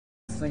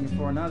sing it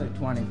for another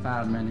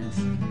 25 minutes.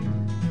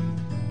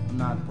 I'm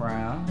not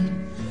proud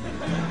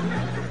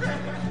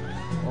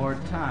or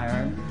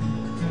tired.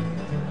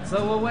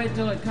 So we'll wait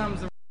till it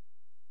comes around,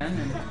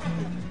 and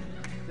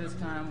this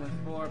time with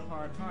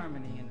 4-part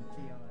harmony and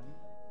feeling.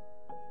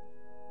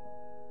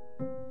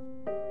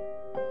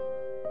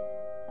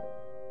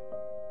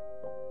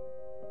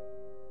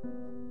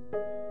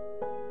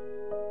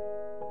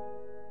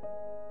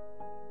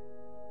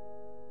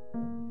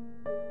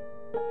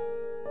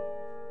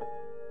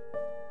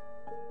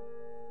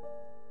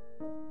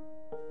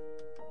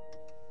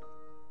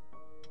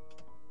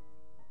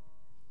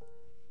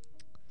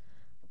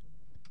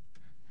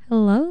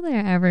 Hello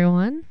there,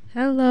 everyone.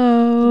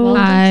 Hello.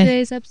 Welcome Hi. to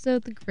today's episode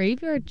of The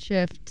Graveyard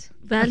Shift.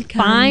 Welcome. The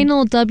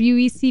final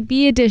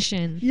WECB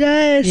edition.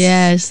 Yes.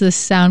 Yes, the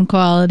sound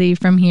quality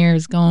from here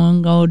is going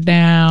to go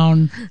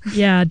down.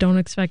 Yeah, don't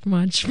expect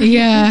much.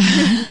 Yeah.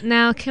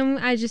 Now, can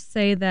I just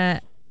say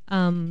that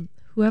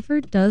whoever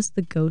does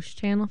the ghost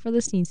channel for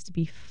this needs to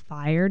be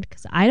fired,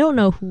 because I don't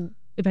know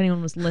if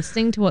anyone was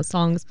listening to what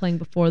song was playing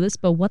before this,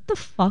 but what the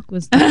fuck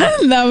was that?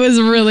 That was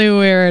really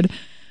weird.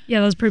 Yeah,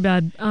 that was pretty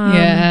bad.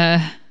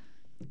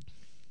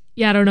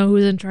 Yeah, I don't know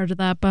who's in charge of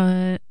that,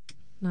 but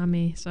not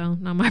me, so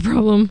not my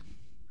problem.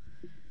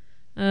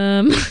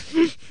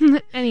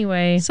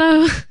 Anyway,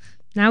 So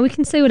now we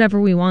can say whatever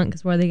we want,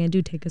 because what are they going to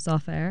do, take us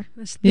off air?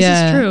 this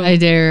Yeah, is true. I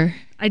dare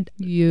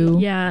you.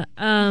 Yeah.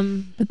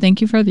 But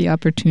thank you for the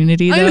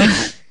opportunity, though.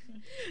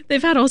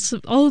 They've had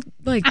all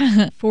like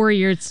 4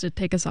 years to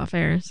take us off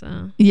air,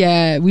 so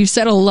Yeah, we've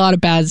said a lot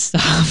of bad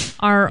stuff.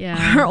 Our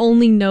Yeah.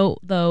 only note,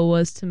 though,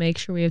 was to make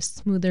sure we have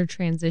smoother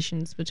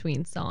transitions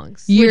between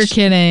songs. You're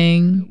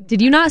kidding.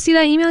 Did you not see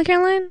that email,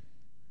 Caroline?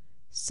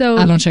 So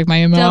I don't check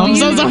my email. I'm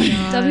so sorry.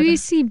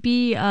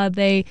 WCB,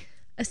 they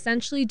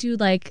essentially do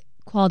like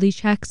quality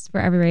checks for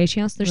every radio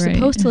channel. So they're Right.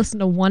 supposed to listen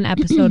to one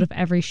episode of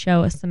every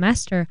show a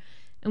semester.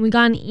 And we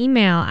got an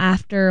email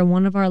after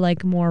one of our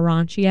like more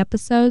raunchy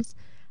episodes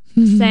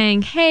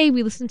saying, "Hey,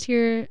 we listened to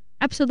your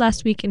episode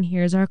last week, and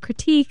here's our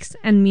critiques."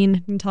 And me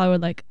and Natalia were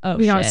like, "Oh,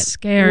 we shit, got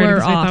scared. we're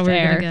 'cause we off thought we were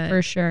air gonna get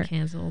for sure."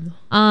 canceled.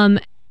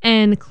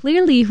 And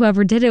clearly,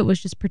 whoever did it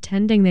was just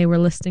pretending they were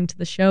listening to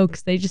the show,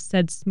 because they just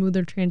said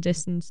smoother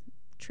transitions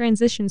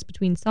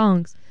between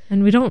songs.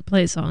 And we don't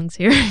play songs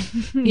here.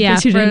 in Yeah,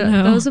 case you for didn't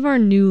know. those of our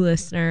new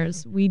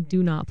listeners, we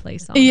do not play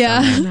songs.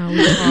 Yeah.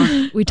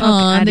 No, we talk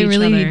Aw, at they each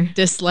really other.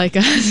 dislike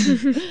us.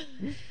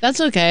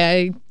 That's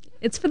okay.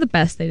 It's for the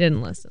best they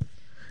didn't listen.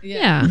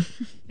 Yeah.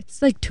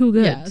 It's like too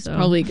good. Yeah, it's so.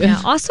 probably good.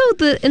 Yeah. Also,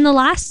 in the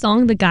last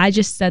song, the guy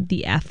just said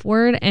the F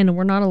word, and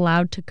we're not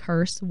allowed to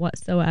curse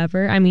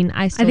whatsoever. I mean,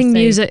 I think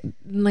say, music,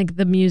 like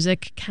the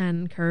music,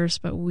 can curse,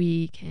 but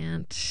we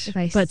can't. If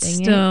I but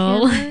sing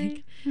still, it, can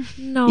like,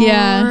 no.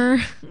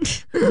 Yeah.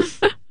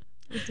 I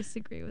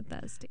disagree with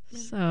that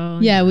statement. So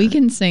Yeah, we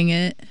can sing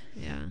it.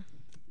 Yeah.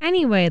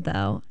 Anyway,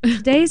 though,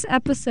 today's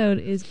episode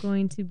is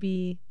going to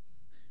be.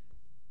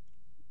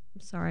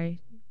 I'm sorry.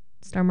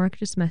 Star Market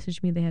just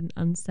messaged me they had an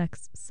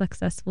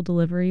unsuccessful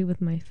delivery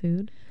with my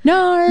food.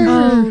 No.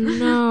 Oh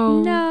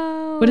no.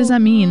 No. What does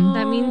that mean?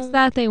 That means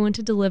that they went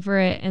to deliver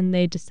it and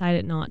they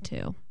decided not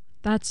to.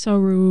 That's so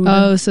rude.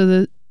 Oh, so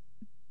the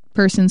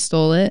person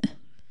stole it?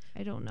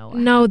 I don't know.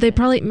 No,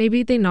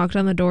 maybe they knocked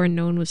on the door and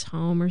no one was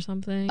home or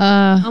something.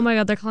 Oh my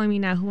god, they're calling me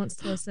now. Who wants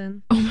to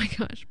listen? Oh my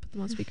gosh, put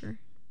them on speaker.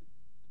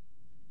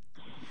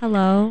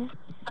 Hello.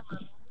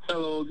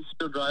 Hello, this is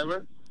your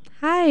driver.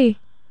 Hi.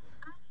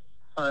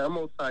 Hi, I'm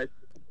outside.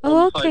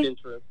 Oh, Outside okay.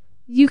 entrance.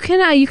 You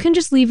can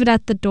just leave it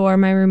at the door.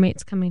 My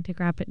roommate's coming to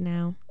grab it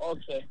now.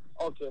 Okay.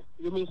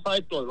 You mean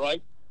side door,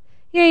 right?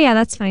 Yeah,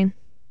 that's fine.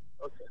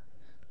 Okay.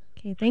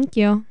 Okay, thank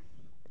you.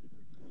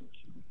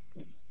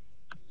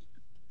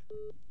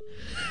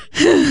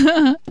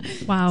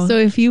 Wow. So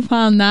if you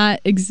found that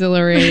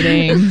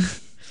exhilarating,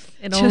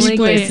 It Just only gets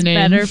listening.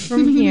 better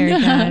from here,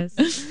 guys.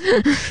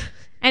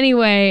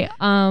 Anyway,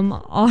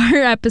 our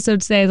episode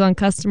today is on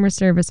customer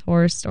service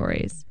horror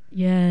stories.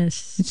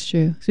 yes. it's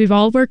true. So we've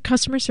all worked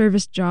customer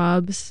service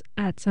jobs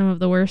at some of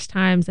the worst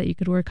times that you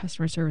could work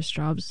customer service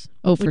jobs.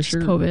 Oh, for which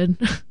sure. is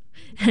COVID.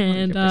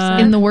 And 100%.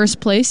 In the worst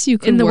place you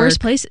could in the work. worst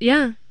place,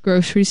 yeah.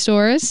 Grocery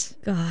stores.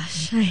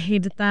 Gosh, I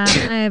hated that.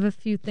 I have a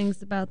few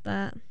things about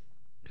that.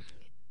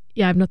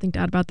 Yeah, I have nothing to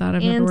add about that.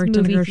 I've And never worked in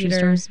a movie grocery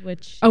theaters, store.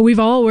 which Oh, we've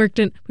all worked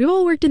in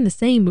the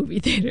same movie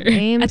theater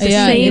Same at the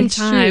Yeah, same it's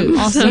time. true.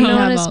 also So- known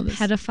have as all this.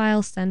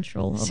 Pedophile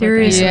Central. over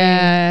Seriously.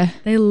 Yeah.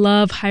 They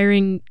love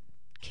hiring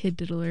kid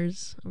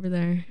diddlers over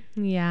there.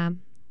 there. Yeah.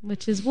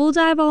 Which is, we'll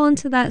dive all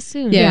into that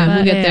soon. Yeah, but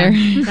we'll get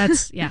there.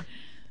 That's yeah.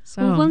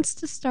 So Who wants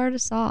to start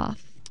us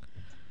off?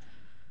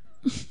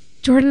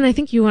 Jordan, I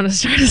think you want to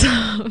start us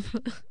off.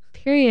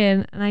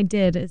 Period. And I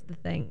did is the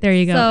thing. There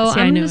you go. So See,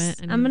 I I'm knew gonna, it.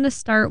 I knew I'm it. going to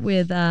start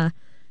with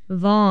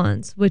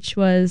Vaughn's, which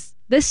was,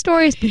 this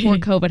story is before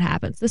COVID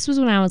happens. This was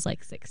when I was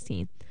like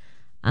 16.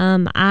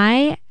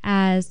 I,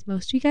 as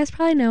most of you guys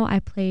probably know, I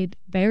played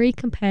very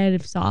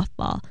competitive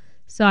softball.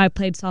 So I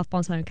played softball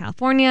in Southern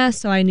California,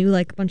 so I knew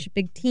like a bunch of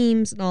big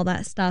teams and all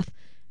that stuff.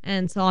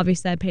 And so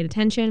obviously I paid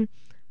attention.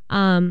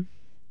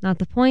 Not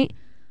the point.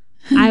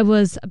 I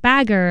was a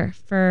bagger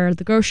for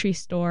the grocery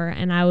store,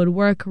 and I would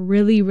work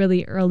really,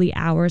 really early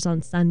hours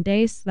on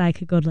Sundays so that I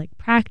could go to like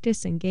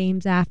practice and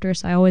games after.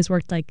 So I always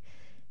worked like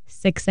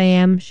 6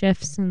 a.m.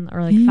 shifts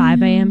or like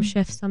 5 a.m.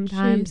 shifts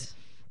sometimes.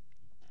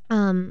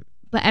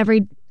 But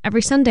every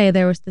Sunday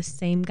there was the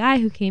same guy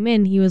who came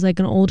in. He was like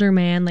an older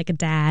man, like a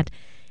dad.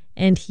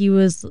 And he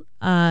would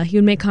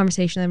make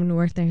conversation when we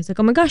worked there. He's like,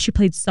 oh my gosh, you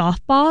played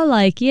softball?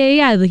 Like,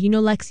 yeah. Like, you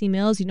know Lexi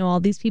Mills, you know all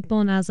these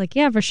people? And I was like,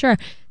 yeah, for sure.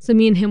 So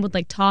me and him would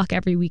like talk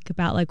every week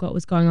about like what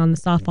was going on in the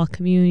softball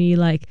community,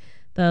 like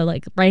the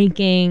like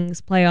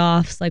rankings,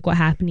 playoffs, like what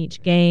happened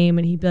each game.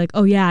 And he'd be like,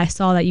 oh yeah, I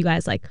saw that you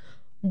guys like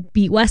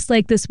beat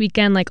Westlake this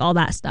weekend, like all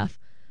that stuff.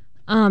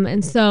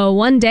 And so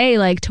one day,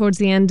 like towards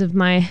the end of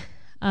my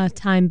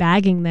time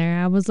bagging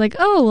there, I was like,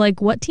 oh, like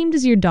what team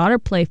does your daughter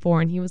play for?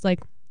 And he was like,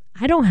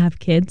 I don't have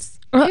kids.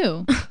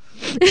 Ew.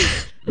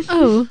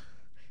 Oh,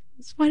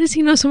 why does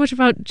he know so much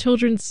about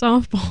children's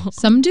softball?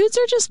 Some dudes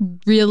are just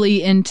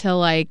really into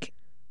like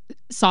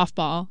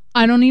softball.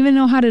 I don't even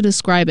know how to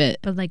describe it.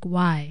 But like,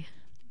 why?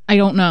 I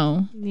don't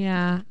know.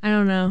 Yeah, I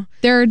don't know.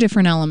 There are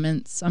different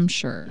elements, I'm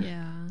sure.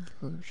 Yeah.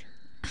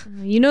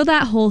 You know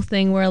that whole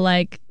thing where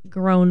like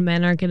grown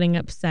men are getting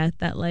upset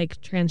that like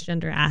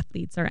transgender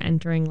athletes are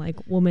entering like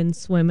women's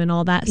swim and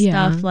all that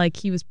Yeah. stuff? Like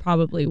he was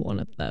probably one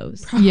of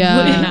those.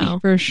 Yeah, You know?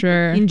 for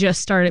sure. And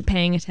just started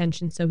paying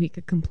attention so he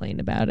could complain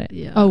about it.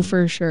 Yeah. Oh,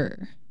 for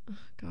sure.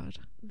 God.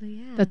 But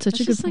yeah. That's such That's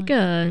a good just point.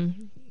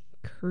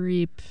 like a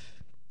creep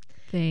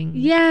thing.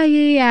 Yeah.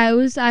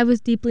 I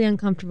was deeply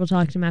uncomfortable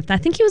talking to him after. I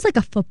think he was like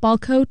a football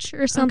coach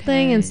or something,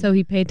 Okay. and so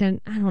he paid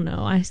attention. I don't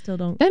know. I still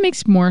don't. That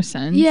makes more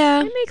sense.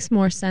 Yeah. It makes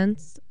more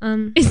sense.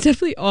 It's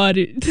definitely odd.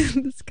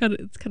 It's kind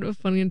of a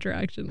funny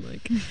interaction.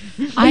 Like,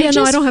 I yeah,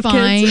 no, I don't have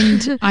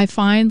kids. I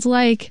find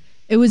like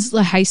it was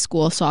the high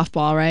school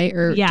softball, right?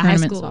 Or Yeah, high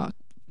tournament school.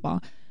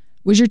 softball.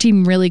 Was your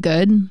team really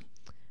good?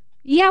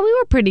 Yeah, we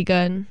were pretty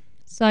good.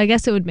 So I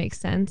guess it would make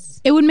sense.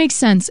 It would make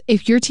sense.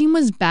 If your team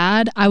was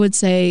bad, I would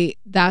say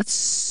that's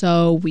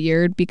so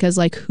weird because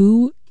like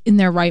who in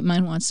their right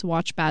mind wants to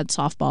watch bad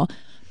softball?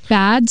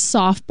 Bad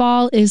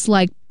softball is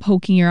like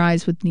poking your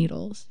eyes with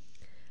needles.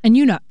 And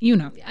you know.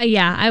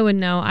 Yeah, I would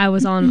know. I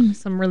was on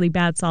some really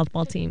bad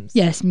softball teams.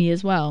 Yes, me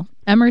as well.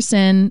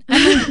 Emerson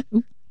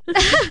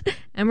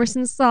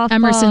Emerson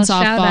softball. Shout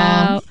Shout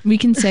out. We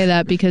can say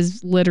that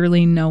because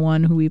literally no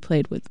one who we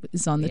played with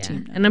is on the Yeah.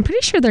 team now. And I'm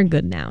pretty sure they're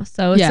good now.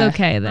 So it's Yeah.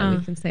 okay that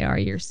we can say our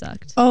year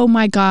sucked. Oh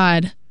my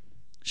God.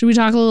 Should we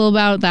talk a little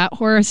about that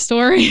horror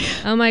story?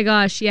 Oh my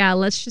gosh. Yeah,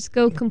 let's just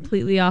go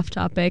completely off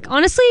topic.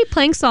 Honestly,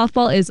 playing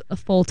softball is a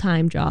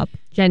full-time job.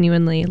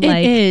 Genuinely.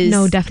 Like, is.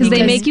 no, because definitely.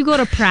 they make you go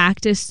to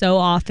practice so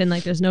often.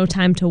 Like there's no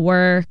time to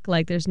work.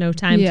 Like there's no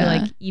time to Yeah.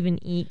 like even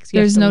eat. 'Cause you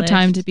have There's to no lift.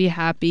 time to be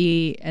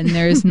happy and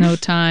there's no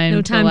time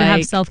no time to, like,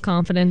 have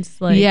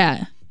self-confidence. Like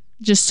yeah.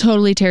 Just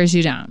totally tears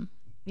you down.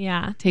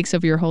 yeah. Takes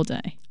over your whole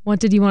day. What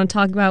did you want to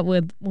talk about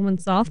with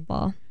women's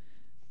softball?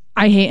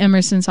 I hate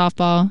Emerson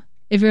softball.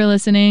 If you're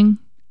listening,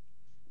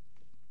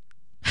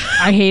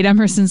 I hate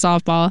Emerson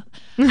softball.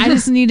 I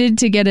just needed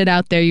to get it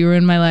out there. You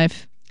ruined my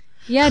life.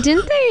 Yeah,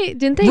 didn't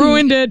they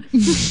Ruined it.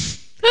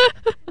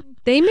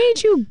 They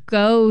made you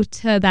go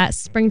to that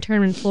spring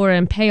tournament in Florida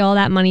and pay all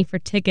that money for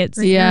tickets.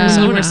 Yeah. when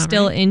you were Arizona,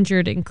 still right?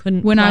 injured and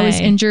couldn't When I was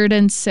play. injured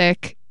and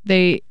sick,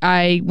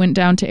 I went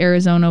down to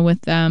Arizona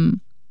with them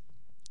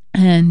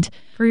and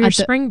for your at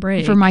the- spring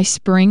break. for my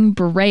spring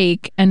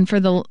break, and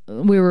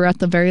we were at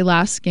the very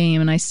last game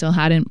and I still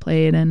hadn't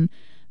played, and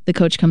the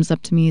coach comes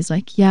up to me, he's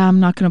like, yeah, I'm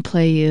not gonna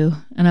play you.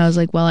 And I was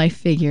like, well, I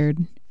figured.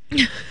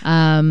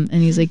 And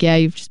he's like, yeah,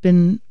 you've just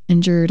been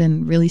injured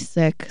and really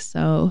sick,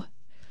 so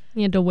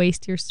You had to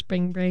waste your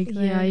spring break.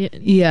 there.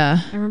 yeah.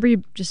 I remember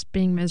you just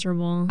being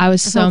miserable. I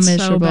was so felt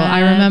miserable. I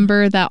bad.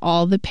 remember that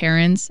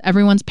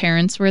everyone's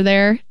parents were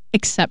there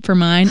except for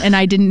mine, and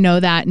I didn't know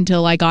that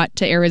until I got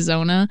to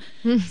Arizona.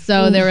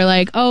 So they were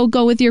like, oh,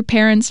 go with your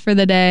parents for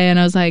the day, and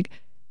I was like,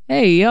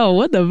 hey, yo,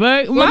 what the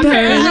fuck? My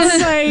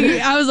parents.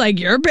 I was like,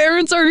 your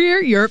parents are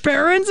here? Your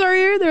parents are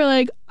here? They're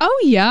like, oh,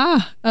 yeah.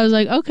 I was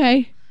like,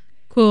 okay.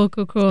 Cool.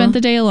 Spent the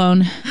day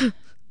alone.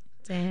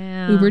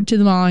 Damn. Ubered to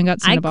the mall and got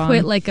I Cinnabon.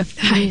 quit like a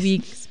few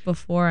weeks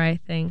before, I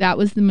think. That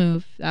was the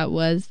move. That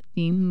was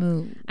the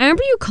move. I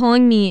remember you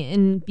calling me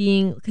and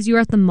being, because you were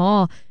at the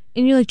mall,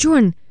 and you're like,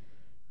 Jordan,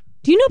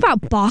 do you know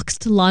about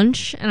boxed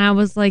lunch? And I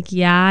was like,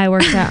 yeah, I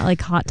worked at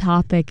like Hot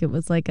Topic. It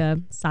was like a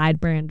side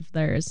brand of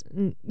theirs.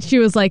 And she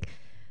was like,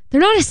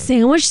 they're not a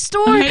sandwich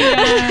store?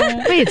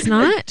 Yeah. Wait, it's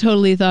not?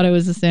 Totally thought it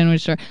was a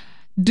sandwich store.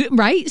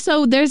 Right?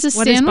 So there's a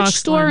What is sandwich Boxed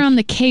store Lunch? on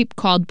the Cape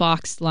called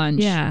Boxed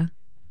Lunch. Yeah.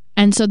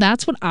 And so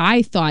that's what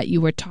I thought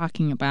you were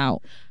talking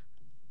about.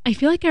 I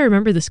feel like I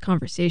remember this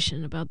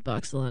conversation about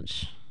box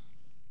lunch.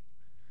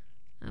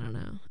 I don't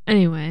know.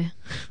 Anyway.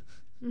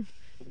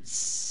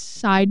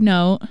 Side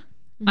note,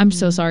 I'm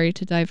so sorry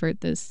to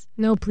divert this.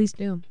 No, please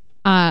do.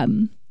 I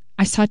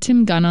saw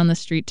Tim Gunn on the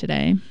street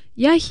today.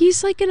 Yeah,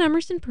 he's like an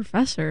Emerson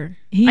professor.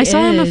 He I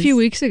saw him a is. few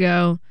weeks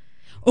ago.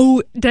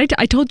 Oh,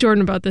 I told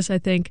Jordan about this, I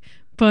think.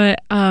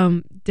 But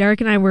Derek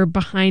and I were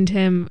behind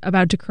him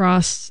about to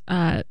cross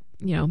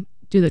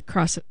do the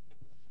cross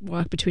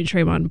walk between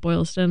Tremont and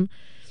Boylston.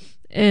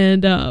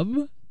 And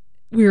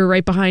we were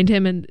right behind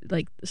him and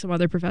like some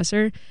other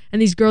professor.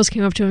 And these girls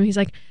came up to him.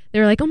 They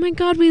were like, "Oh my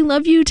God, we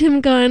loved you,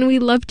 Tim Gunn. We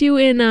loved you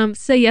in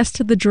Say Yes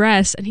to the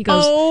Dress." And he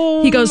goes,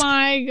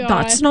 my God.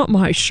 "That's not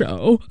my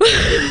show."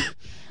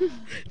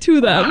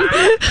 To them.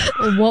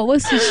 What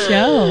was his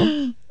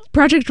show?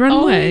 Project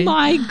Runway. Oh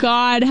my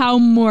God, how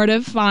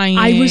mortifying.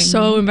 I was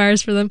so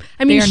embarrassed for them.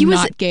 I mean, They are he was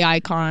not gay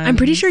icons. I'm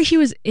pretty sure he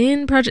was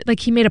in Project, like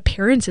he made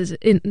appearances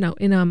in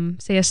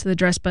Say Yes to the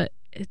Dress, but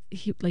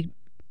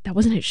that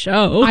wasn't his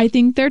show. I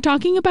think they're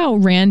talking about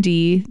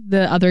Randy,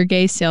 the other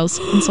gay sales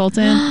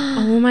consultant.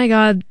 Oh my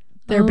God,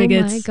 they're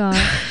bigots. Oh my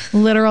God.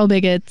 Literal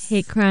bigots.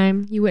 Hate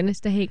crime. You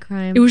witnessed a hate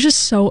crime. It was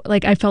just so,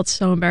 like, I felt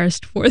so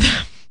embarrassed for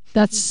them.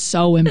 That's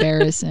so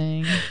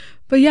embarrassing.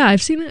 But yeah,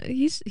 I've seen it.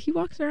 He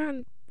walks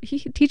around. He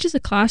teaches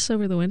a class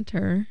over the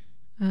winter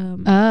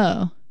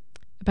Oh,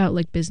 about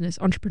like business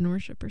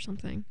entrepreneurship or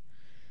something.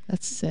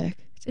 that's sick.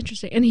 It's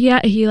interesting. And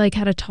he like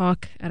had a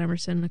talk at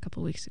Emerson a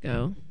couple weeks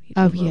ago. He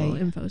did Oh, a little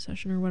yeah. info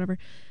session or whatever.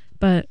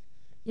 But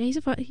yeah,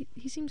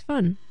 he seems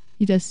fun.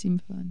 He does seem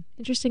fun.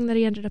 Interesting that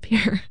he ended up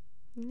here.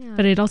 Yeah.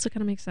 But it also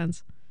kind of makes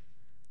sense.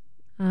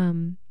 I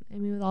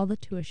mean, with all the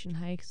tuition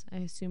hikes, I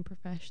assume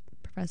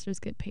professors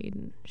get paid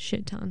a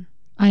shit ton.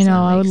 I Does know. that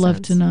I would make love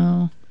sense? to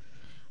know.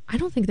 I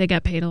don't think they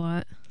get paid a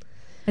lot.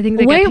 I think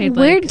they get paid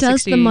Where like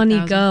does the money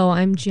 60,000. go?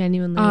 I'm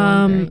genuinely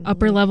wondering.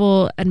 Upper Like,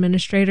 level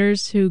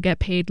administrators who get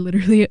paid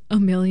literally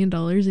 $1 million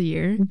a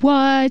year.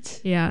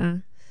 What? Yeah.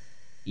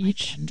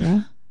 Each?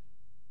 Kendra?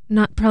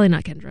 Probably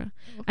not Kendra.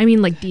 I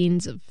mean like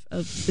deans of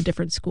the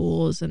different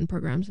schools and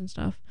programs and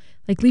stuff.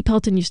 Like Lee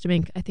Pelton used to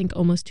make, I think,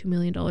 almost $2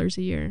 million a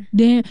year.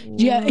 Damn.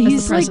 Yeah, Whoa.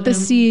 he's the like the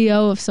president.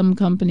 CEO of some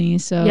company,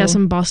 so Yeah,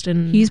 some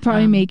Boston. he's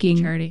probably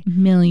making charity.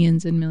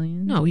 millions and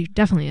millions. No, he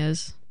definitely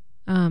is.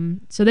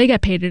 So they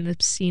get paid an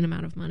obscene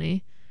amount of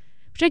money,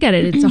 which I get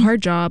it. It's a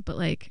hard job, but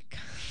like,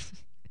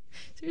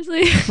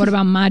 seriously, What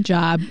about my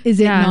job? Is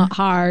it Yeah. not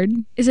hard?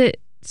 is it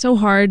so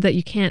hard that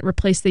you can't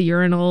replace the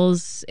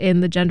urinals in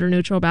the gender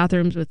neutral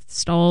bathrooms with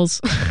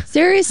stalls?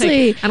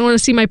 Seriously. I don't want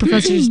to see my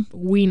professor's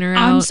wiener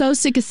out. I'm so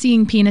sick of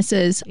seeing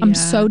penises. I'm Yeah.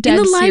 so dead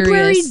in the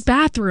library serious.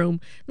 bathroom.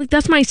 Like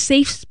that's my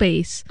safe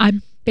space. I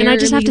And I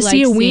just have to barely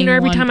see a like wiener seeing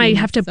every one time I penis,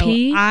 have to so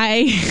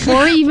pee.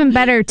 or even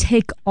better,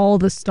 take all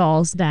the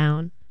stalls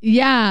down.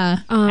 Yeah.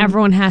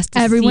 Everyone has to.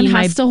 Everyone see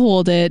has to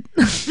hold it.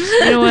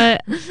 You know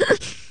what?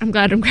 I'm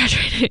glad I'm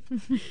graduating.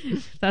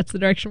 If that's the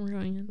direction we're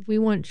going in. If we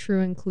want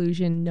true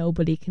inclusion,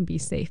 nobody can be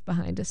safe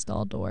behind a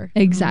stall door.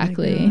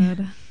 Exactly. Oh my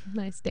God.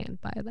 And I stand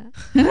by that.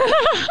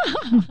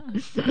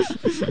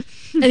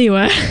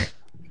 Anyway,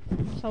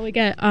 shall we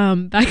get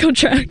back on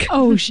track?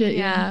 Oh shit.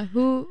 Yeah.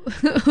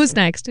 Who's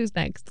next? Who's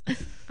next?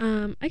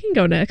 I can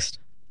go next.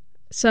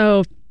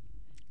 So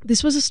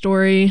this was a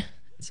story.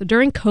 So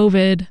during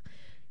COVID,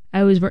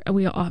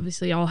 we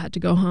obviously all had to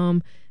go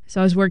home. So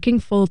I was working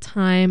full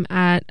time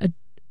at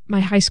my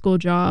high school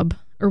job,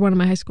 or one of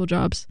my high school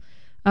jobs,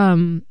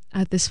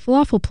 at this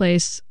falafel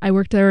place. I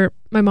worked there.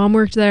 My mom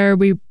worked there.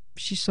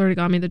 She sort of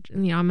got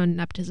me I'm a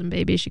nepotism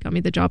baby. She got me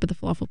the job at the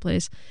falafel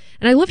place,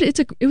 and I loved it.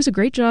 It was a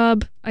great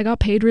job. I got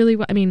paid really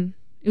well. I mean,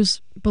 it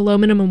was below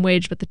minimum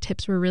wage, but the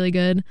tips were really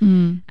good,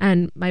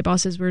 and my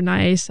bosses were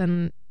nice,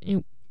 and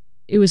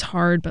it was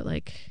hard, but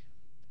like,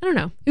 I don't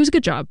know, it was a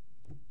good job.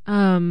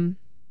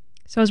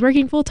 So I was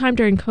working full time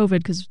during COVID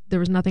because there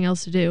was nothing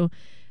else to do.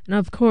 And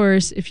of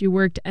course, if you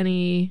worked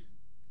any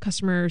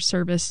customer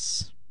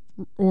service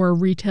or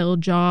retail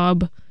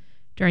job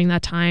during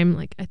that time,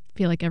 like I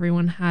feel like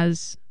everyone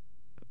has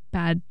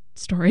bad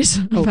stories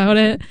about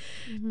it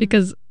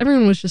because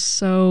everyone was just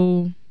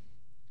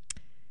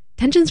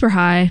tensions were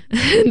high.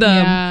 And,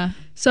 Yeah.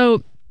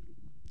 so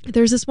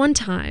there's this one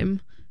time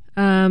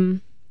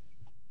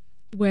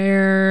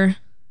where,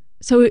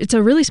 so it's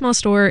a really small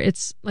store.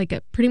 It's like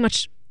pretty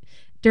much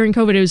during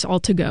COVID, it was all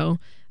to go.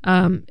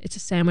 It's a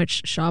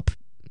sandwich shop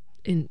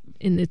in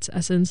its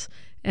essence.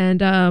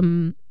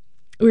 And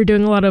we were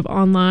doing a lot of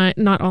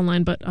not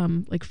online, but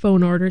like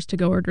phone orders, to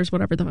go orders,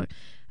 whatever the fuck.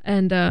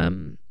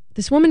 And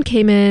this woman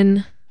came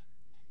in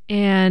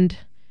and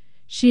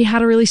she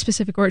had a really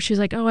specific order. She was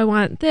like, "Oh, I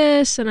want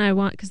this, and I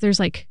want," because there's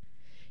like,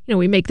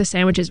 we make the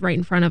sandwiches right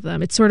in front of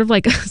them. It's sort of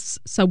like a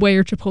Subway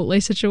or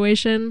Chipotle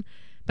situation,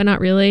 but not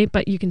really.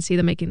 But you can see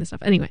them making the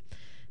stuff anyway.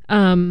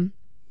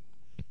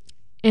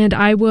 And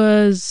I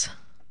was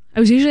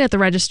usually at the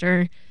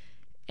register,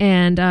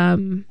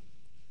 and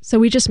so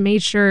we just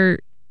made sure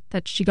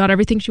that she got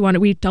everything she wanted.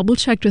 We double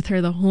checked with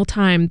her the whole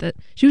time that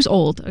she was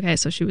old. Okay,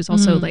 so she was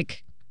also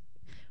like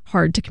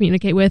hard to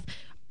communicate with.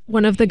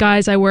 One of the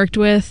guys I worked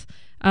with,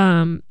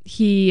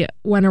 he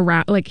went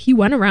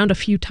around a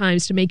few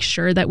times to make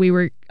sure that we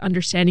were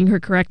understanding her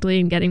correctly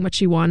and getting what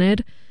she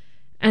wanted.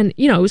 And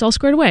it was all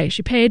squared away.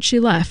 She paid, she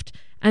left,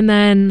 and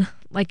then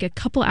like a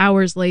couple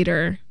hours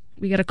later,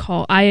 we got a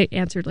call. I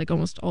answered like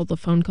almost all the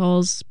phone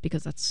calls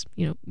because that's,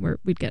 where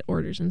we'd get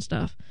orders and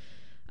stuff,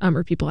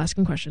 or people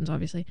asking questions,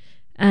 obviously.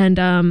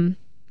 And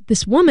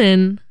this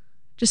woman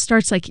just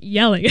starts like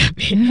yelling at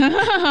me.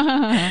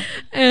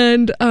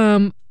 And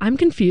I'm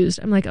confused.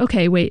 I'm like,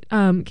 okay, wait,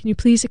 can you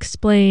please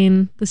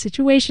explain the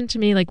situation to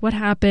me? Like, what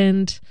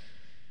happened?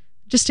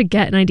 Just to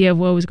get an idea of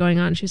what was going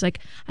on. She's like,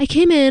 I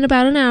came in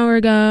about an hour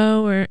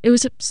ago, or it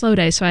was a slow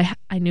day, so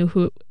I knew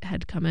who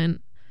had come in.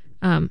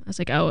 I was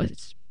like, oh,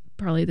 it's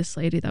probably this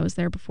lady that was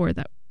there before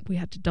that we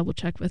had to double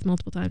check with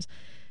multiple times.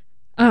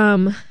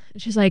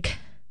 She's like,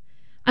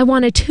 I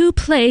wanted 2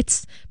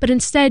 plates, but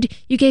instead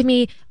you gave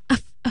me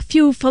a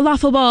few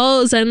falafel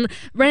balls and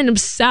random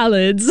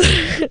salads.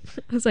 I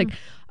was like,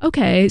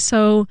 okay,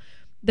 so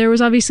there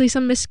was obviously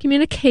some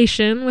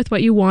miscommunication with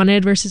what you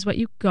wanted versus what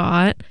you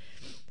got.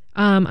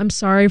 I'm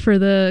sorry for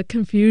the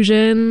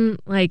confusion.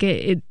 Like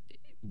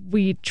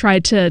we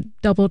tried to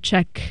double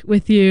check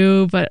with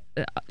you, but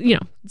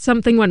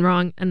something went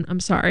wrong, and I'm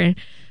sorry.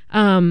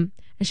 And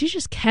she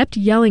just kept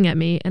yelling at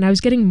me, and I was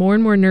getting more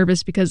and more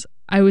nervous because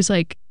I was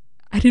like,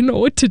 I didn't know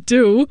what to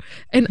do,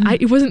 and I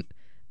didn't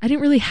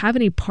really have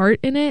any part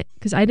in it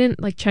because I didn't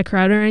like check her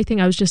out or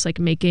anything. I was just like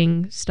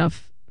making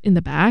stuff in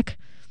the back.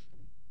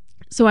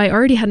 So I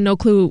already had no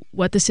clue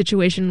what the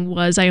situation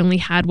was. I only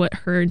had what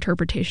her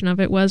interpretation of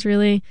it was,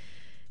 really.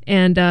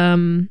 And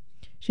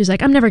she was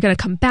like, I'm never going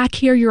to come back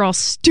here. You're all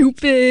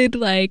stupid.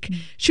 Like,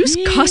 she was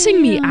cussing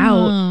me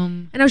out.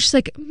 And I was just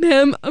like,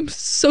 ma'am, I'm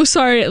so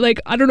sorry. Like,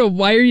 I don't know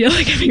why you're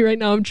yelling at me right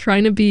now. I'm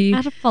trying to be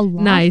At a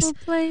falafel nice.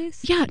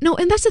 place? Yeah, no,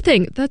 and that's the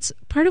thing. That's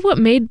part of what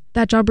made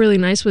that job really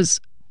nice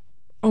was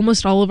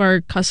almost all of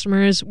our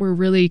customers were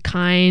really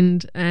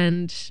kind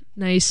and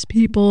nice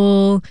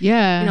people.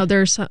 Yeah.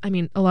 There's, a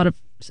lot of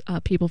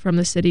people from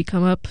the city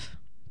come up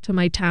to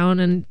my town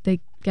and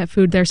they get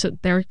food there, so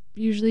they're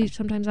usually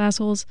sometimes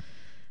assholes.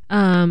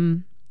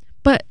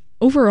 But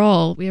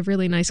overall, we have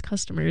really nice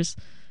customers.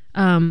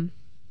 But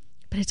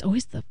it's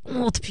always the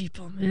old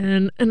people,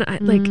 man. And I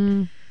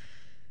like,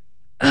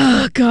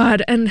 oh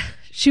God. And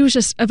she was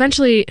just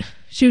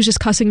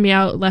cussing me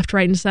out left,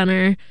 right, and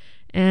center.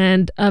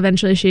 And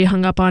eventually she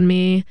hung up on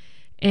me,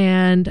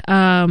 and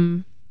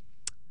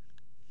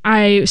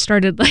I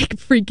started like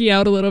freaking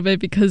out a little bit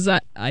because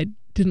I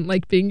didn't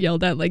like being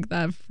yelled at like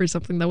that for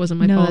something that wasn't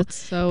my fault. That's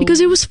so...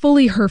 Because it was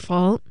fully her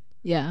fault.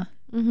 Yeah.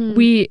 Mm-hmm.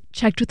 We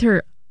checked with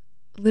her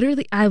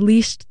literally at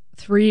least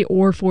 3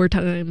 or 4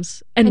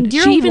 times. And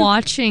you're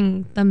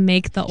watching them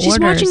make the orders. She's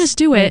watching us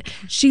do it.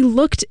 She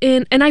looked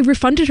in, and I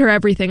refunded her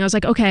everything. I was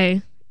like,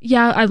 okay,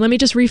 yeah, let me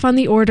just refund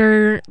the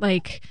order.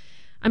 Like,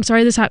 I'm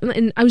sorry this happened.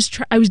 And I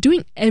was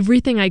doing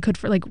everything I could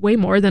for like way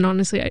more than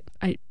honestly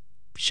I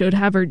should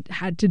have or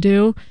had to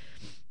do.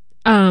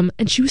 And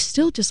she was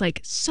still just like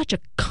such a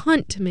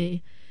cunt to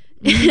me.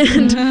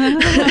 And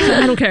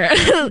I don't care.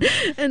 And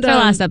it's our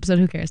last episode,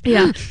 who cares?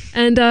 Yeah.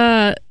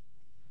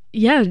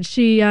 And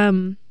she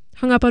hung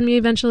up on me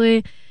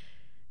eventually.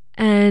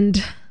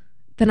 And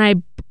then I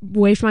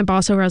waved my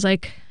boss over. I was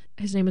like,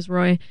 his name is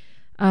Roy.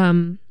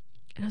 And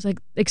I was like,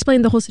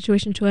 explained the whole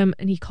situation to him,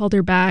 and he called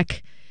her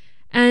back.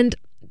 And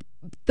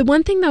the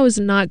one thing that was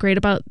not great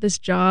about this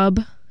job,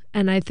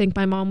 and I think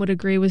my mom would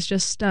agree, was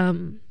just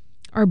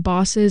our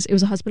bosses. It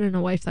was a husband and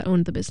a wife that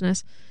owned the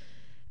business.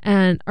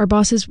 And our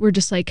bosses were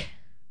just like,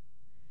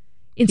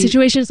 in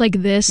situations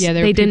like this,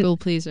 they didn't people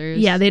pleasers.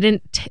 Yeah, they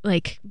didn't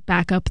like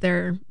back up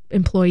their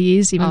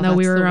employees, even though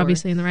we were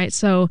obviously in the right.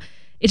 So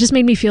it just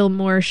made me feel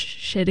more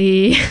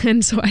shitty,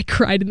 and so I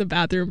cried in the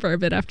bathroom for a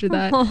bit after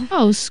that.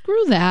 Oh,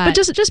 screw that! But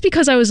just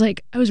because I was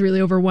really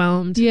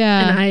overwhelmed.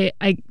 Yeah, and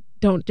I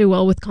don't do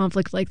well with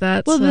conflict like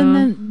that. Well, so.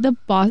 then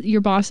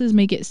your bosses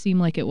make it seem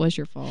like it was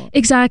your fault.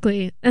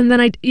 Exactly. And then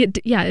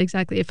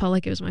exactly. It felt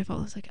like it was my fault.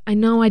 I was like, I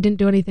know I didn't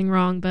do anything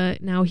wrong,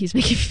 but now he's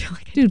making me feel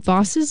like Dude,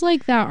 bosses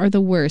like that are the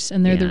worst,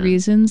 and they're the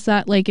reasons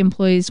that like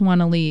employees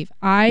want to leave.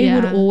 I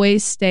would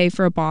always stay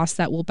for a boss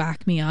that will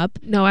back me up.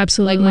 No,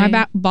 absolutely. Like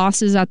my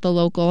bosses at the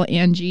local,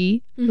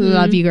 Angie,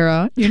 love you,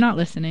 girl. You're not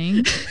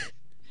listening.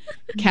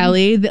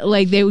 Kelly,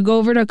 like they would go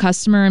over to a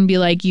customer and be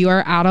like, you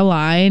are out of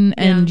line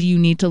and you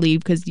need to leave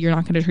because you're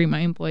not going to treat my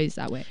employees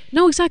that way.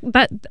 No, exactly.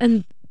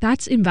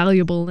 That's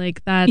invaluable.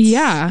 Like that's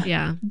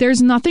yeah.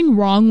 There's nothing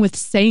wrong with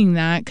saying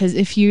that, because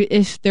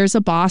if there's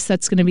a boss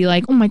that's going to be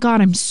like, oh my God,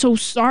 I'm so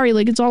sorry,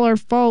 like it's all our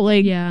fault,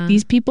 like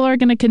these people are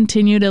going to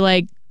continue to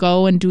like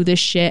go and do this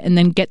shit and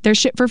then get their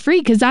shit for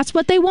free because that's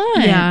what they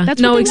want. Yeah, that's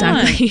what they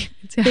exactly.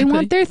 want. They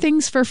want their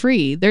things for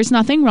free. There's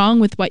nothing wrong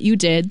with what you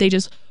did. They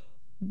just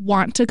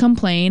want to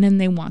complain and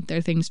they want their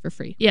things for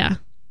free. Yeah.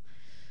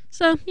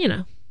 So,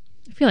 I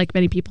feel like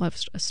many people have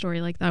a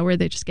story like that where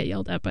they just get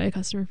yelled at by a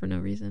customer for no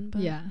reason.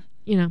 But,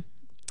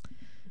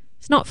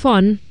 it's not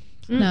fun.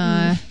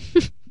 Nah.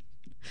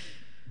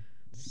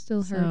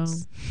 Still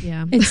hurts. So,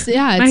 yeah.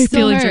 My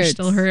feelings are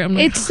still hurt. I'm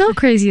like, it's so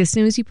crazy. As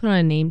soon as you put on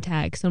a name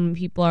tag, some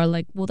people are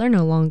like, well, they're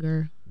no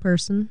longer a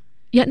person.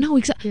 Yeah, no,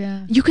 exactly.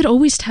 Yeah. You could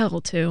always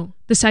tell, too.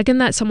 The second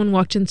that someone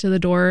walked into the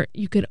door,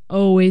 you could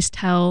always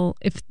tell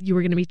if you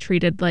were going to be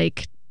treated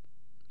like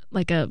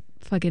a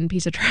fucking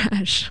piece of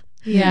trash.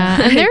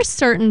 Yeah. And there's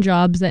certain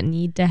jobs that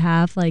need to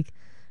have, like,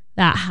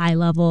 that high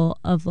level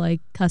of, like,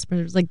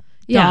 customers, like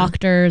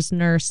doctors,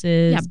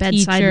 nurses,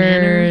 bedside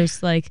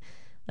teachers, like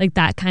like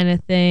that kind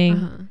of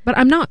thing. But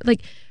I'm not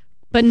like,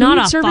 But not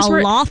a service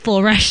work-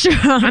 falafel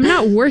restaurant. I'm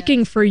not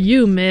working for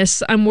you,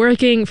 miss. I'm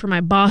working for my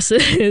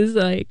bosses.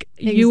 Like,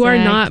 you are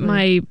not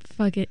my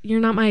fucking, you're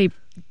not my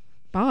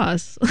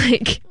boss.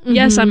 Like,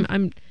 yes,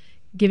 I'm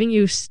giving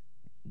you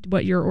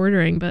what you're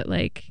ordering, but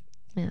like,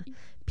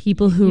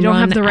 people who you don't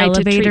run have the right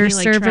to treat elevator me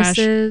like trash.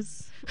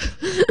 services.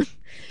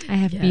 I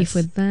have beef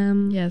with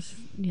them. Yes.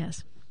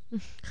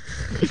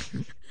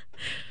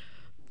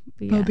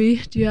 But yeah. Bobby,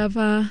 do you have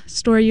a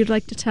story you'd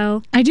like to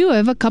tell? I do. I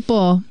have a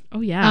couple.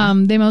 Oh, yeah.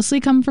 They mostly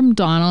come from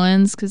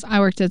Donnellan's because I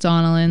worked at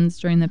Donnellan's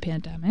during the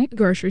pandemic.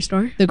 Grocery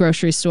store. The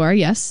grocery store,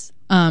 yes.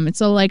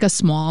 It's like a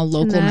small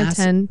local 10 out of mass.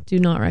 10 do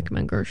not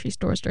recommend grocery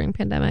stores during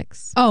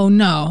pandemics. Oh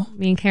no!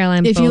 Me and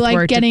Caroline If both you like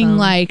worked at getting them.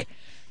 like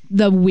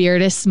the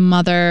weirdest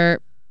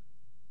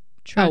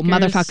Truckers.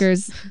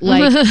 motherfuckers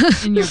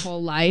like in your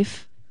whole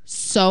life,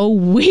 so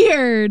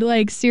weird.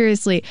 Like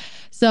seriously.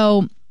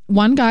 So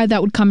one guy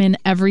that would come in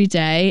every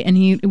day and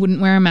he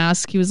wouldn't wear a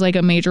mask. He was like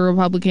a major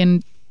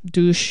Republican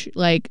douche,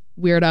 like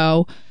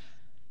weirdo.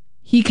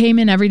 He came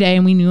in every day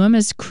and we knew him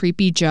as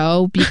Creepy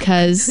Joe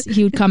because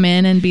he would come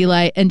in and be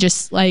like, and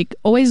just like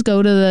always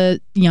go to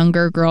the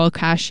younger girl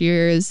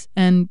cashiers.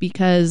 And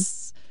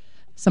because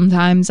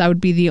sometimes I would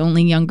be the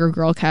only younger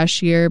girl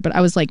cashier, but I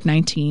was like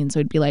 19. So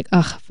he'd be like,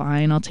 ugh,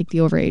 fine, I'll take the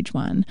overage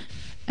one.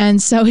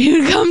 And so he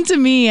would come to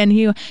me and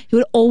he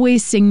would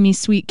always sing me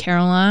Sweet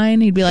Caroline.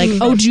 He'd be like,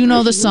 oh, do you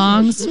know the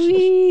song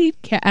Sweet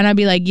And I'd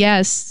be like,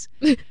 yes.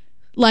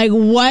 Like,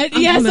 what?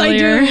 I'm yes,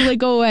 familiar. I do. Like,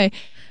 go away.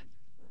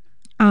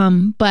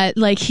 But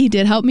like he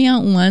did help me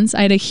out once.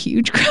 I had a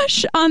huge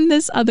crush on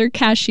this other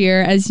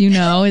cashier, as you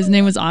know. His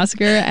name was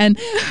Oscar, and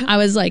I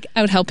was like,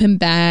 I would help him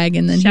bag,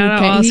 and then Shout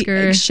out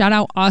Oscar. shout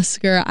out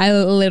Oscar. I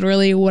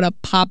literally would have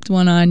popped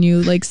one on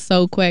you like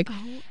so quick.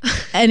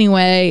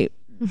 Anyway,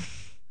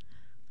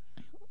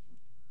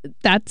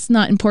 that's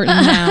not important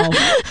now.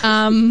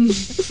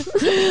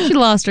 she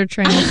lost her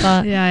train of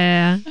thought.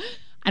 Yeah.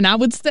 And I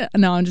would still.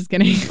 No, I'm just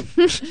kidding.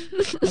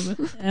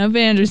 If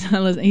Andrew's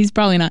not listening, he's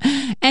probably not.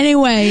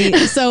 Anyway,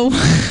 so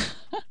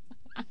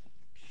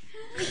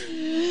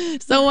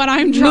what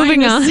I'm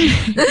trying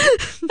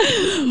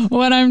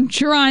what I'm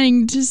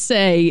trying to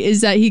say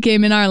is that he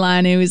came in our line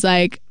and he was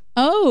like,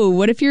 oh,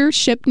 what if your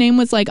ship name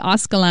was like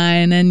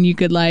Oscaline and you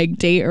could like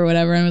date or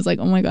whatever? And I was like,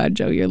 oh my God,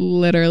 Joe, you're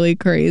literally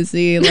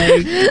crazy.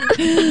 Like,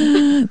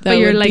 But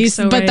you're like,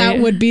 so but that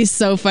right. would be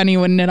so funny,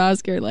 wouldn't it,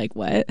 Oscar? Like,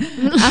 what?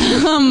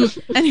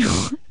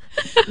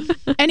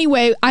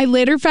 Anyway, I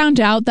later found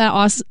out that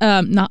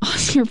not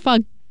Oscar,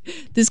 fuck,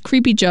 this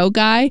Creepy Joe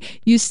guy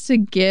used to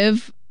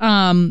give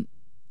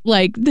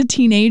like the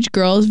teenage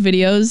girls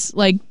videos,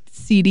 like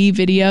DVD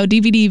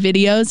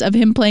videos of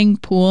him playing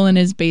pool in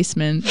his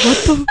basement. What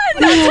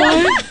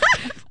the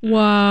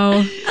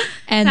Wow.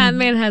 And That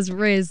man has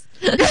riz.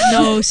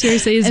 No,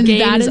 seriously, his and game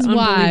that is is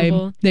why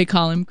unbelievable. they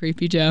call him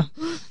Creepy Joe.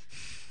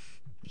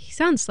 He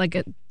sounds like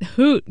a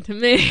hoot to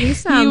me. He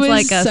sounds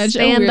like a such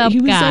stand-up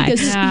he was guy. like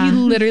Yeah. he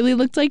literally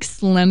looked like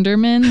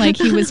Slenderman. Like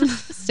he was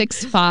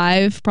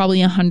 6'5", probably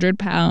 100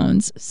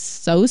 pounds.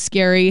 So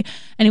scary.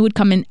 And he would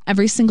come in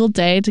every single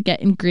day to get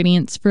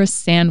ingredients for a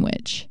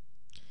sandwich.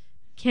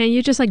 Can't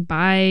you just like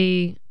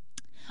buy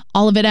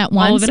All of it at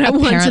once? all of it at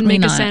once and Apparently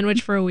make not. a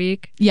sandwich for a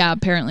week? Yeah,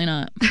 apparently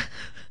not.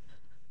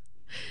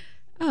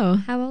 Oh,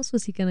 How else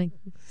was he gonna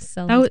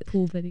sell That his would-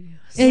 pool videos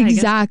Yeah, I guess.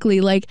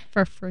 Exactly. Like,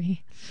 for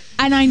free?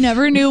 and I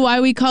never knew why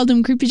we called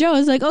him Creepy Joe. I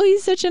was like, oh,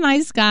 he's such a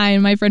nice guy.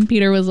 And my friend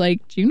Peter was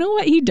like, do you know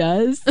what he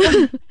does?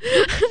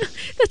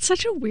 that's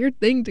such a weird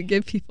thing to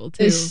give people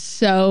too. It's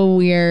so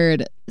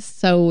weird.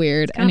 So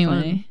weird. kinda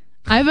Anyway,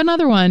 I have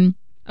another one.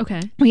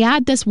 Okay. We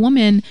had this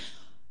woman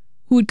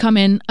who would come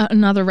in,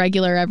 another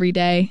regular every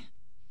day,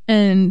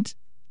 and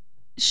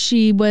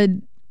she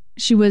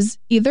was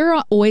either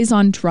always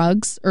on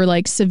drugs or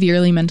like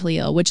severely mentally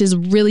ill, which is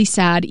really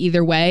sad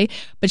either way,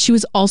 but she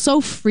was also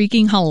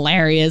freaking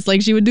hilarious.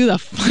 Like she would do the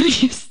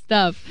funniest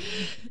stuff.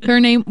 Her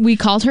name, we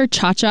called her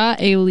Cha-Cha,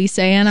 Elise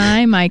and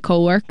I, my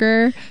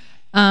coworker.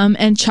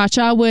 And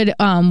Cha-Cha would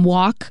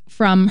walk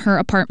from her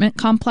apartment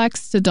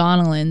complex to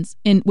Donnellan's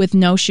with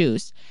no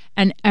shoes.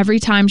 And every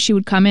time she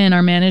would come in,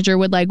 our manager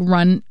would like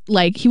run,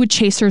 like he would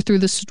chase her through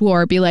the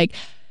store, be like,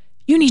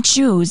 you need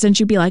shoes. And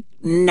she'd be like,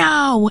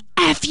 no,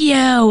 F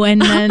you.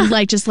 And then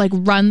like just like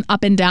run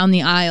up and down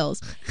the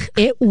aisles.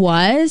 It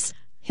was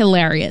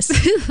hilarious.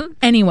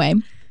 Anyway,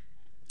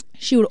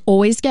 she would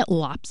always get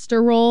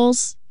lobster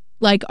rolls,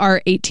 like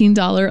our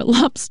 $18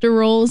 lobster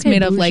rolls Okay,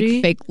 made of like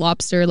bougie. fake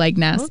lobster, like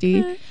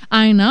nasty. Okay.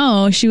 I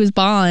know, she was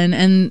balling,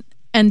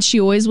 and she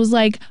always was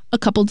like a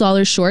couple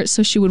dollars short,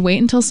 so she would wait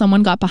until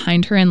someone got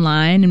behind her in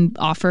line and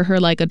offer her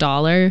like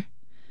 $1.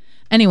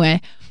 Anyway,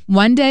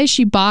 one day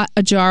she bought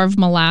a jar of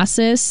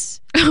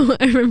molasses Oh,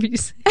 I remember you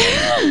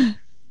saying.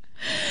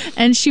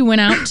 and she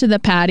went out to the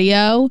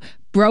patio,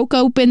 broke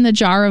open the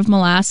jar of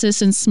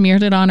molasses and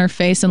smeared it on her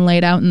face and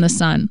laid out in the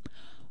sun.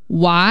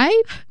 Why?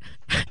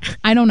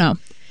 I don't know.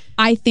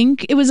 I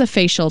think it was a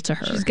facial to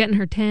her. She's getting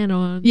her tan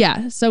on.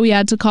 Yeah, so we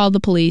had to call the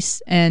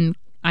police and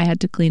I had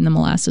to clean the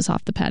molasses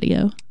off the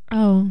patio.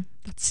 Oh,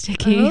 That's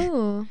sticky.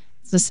 Oh.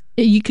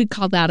 You could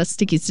call that a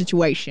sticky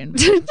situation.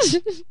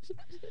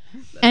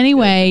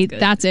 Anyway,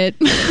 that's it.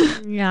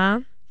 Yeah.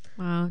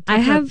 Wow. I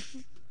have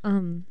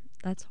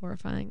that's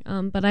horrifying.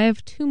 But I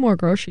have 2 more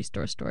grocery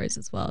store stories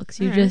as well because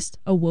you All right. just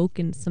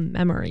awoken some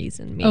memories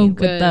in me Oh, with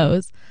good.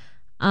 those.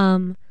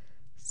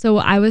 So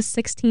I was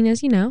 16,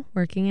 as you know,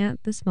 working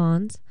at this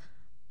Vaughn's.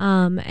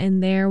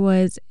 And there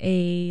was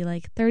a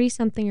like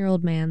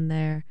 30-something-year-old man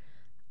there.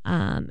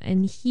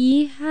 And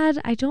he had,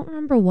 I don't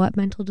remember what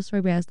mental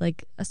disorder, but he has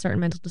like a certain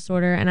mental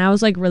disorder. And I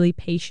was like really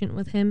patient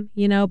with him,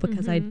 you know,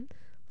 because I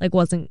like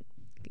wasn't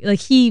like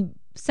he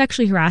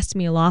sexually harassed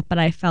me a lot, but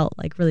I felt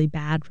like really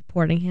bad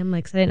reporting him,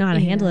 like 'cause I didn't know how to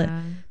handle it.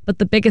 But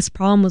the biggest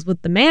problem was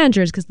with the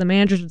managers because the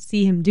managers would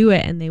see him do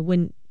it and they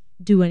wouldn't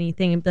do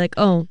anything and be like,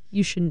 oh,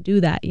 you shouldn't do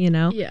that, you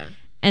know? Yeah.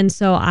 And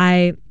so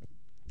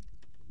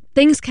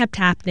things kept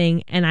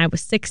happening and I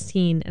was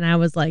 16 and I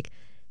was like,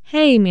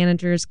 hey,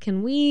 managers,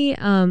 can we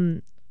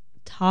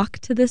talk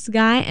to this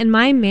guy? And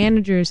my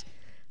managers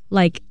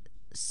like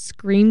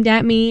screamed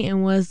at me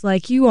and was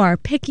like, you are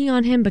picking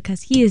on him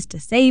because he is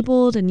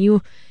disabled and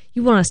you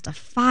want us to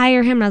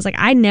fire him. And I was like,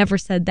 I never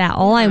said that.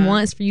 All I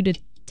want is for you to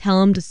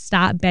tell him to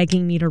stop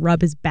begging me to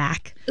rub his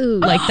back. Ooh.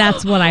 Like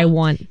that's what I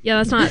want.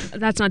 Yeah,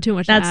 that's not too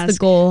much to That's ask. the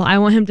goal. I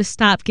want him to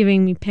stop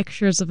giving me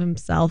pictures of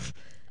himself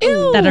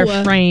Ew. that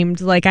are framed.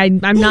 Like I'm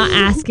not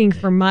asking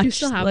for much. Do you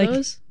still have like,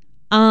 those?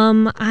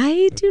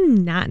 I do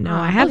not know.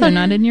 I have They're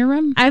not in your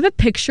room. I have a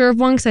picture of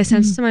one because I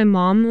sent it to my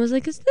mom and was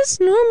like, is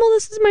this normal?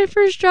 This is my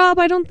first job.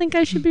 I don't think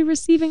I should be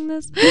receiving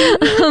this.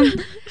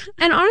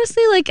 And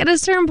honestly, like at a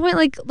certain point,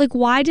 like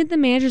why did the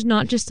managers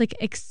not just like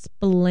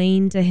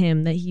explain to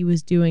him that he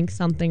was doing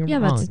something Yeah,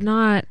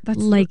 wrong?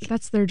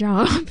 that's their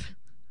job.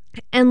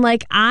 And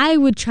like I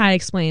would try to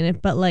explain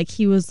it, but like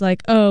he was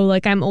like, oh,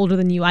 like I'm older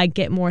than you. I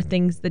get more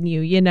things than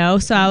you, you know?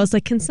 So I was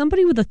like, can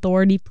somebody with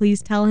authority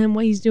please tell him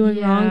what he's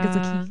doing wrong? Because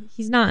like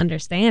he's not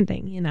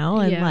understanding, you know?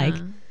 And like,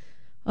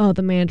 oh,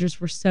 the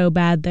managers were so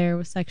bad there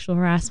with sexual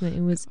harassment.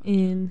 It was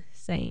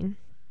insane.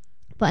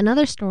 But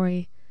another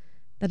story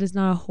that is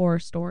not a horror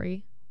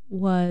story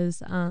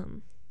was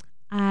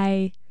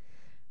it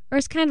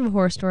was kind of a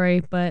horror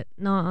story, but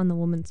not on the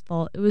woman's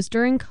fault. It was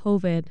during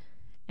COVID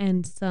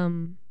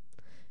and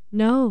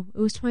no, it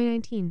was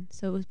 2019,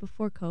 so it was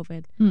before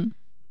COVID.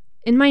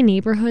 In my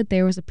neighborhood,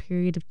 there was a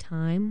period of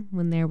time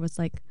when there was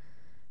like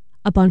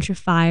a bunch of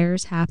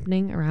fires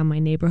happening around my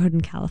neighborhood in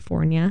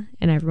California,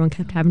 and everyone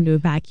kept having to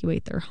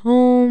evacuate their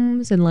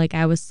homes, and like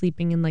I was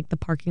sleeping in like the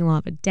parking lot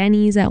of a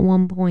Denny's at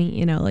one point,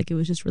 you know, like it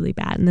was just really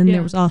bad. And then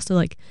there was also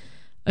like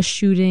a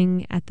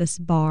shooting at this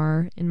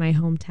bar in my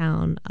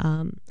hometown.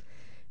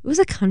 It was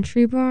a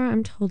country bar.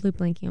 I'm totally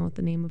blanking on what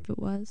the name of it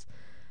was.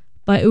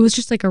 But it was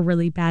just like a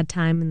really bad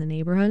time in the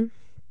neighborhood.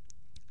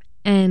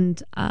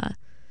 And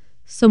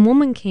some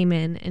woman came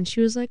in and she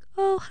was like,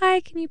 oh,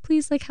 hi, can you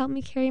please like help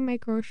me carry my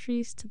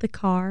groceries to the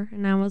car?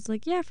 And I was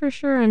like, yeah, for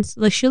sure. And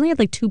so, like she only had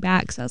like 2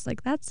 bags. So I was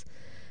like, that's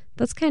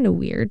kind of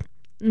weird.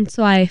 And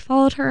so I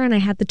followed her and I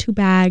had the 2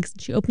 bags.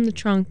 She opened the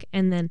trunk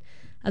and then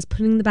I was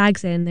putting the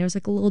bags in. There was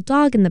like a little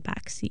dog in the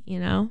back seat, you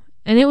know?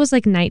 And it was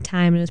like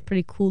nighttime and it was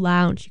pretty cool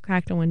out. And she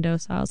cracked a window.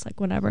 So I was like,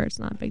 whatever, it's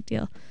not a big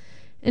deal.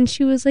 And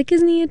she was like,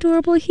 isn't he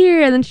adorable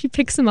here? And then she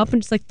picks him up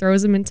and just like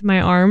throws him into my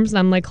arms. And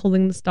I'm like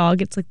holding this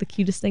dog. It's like the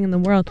cutest thing in the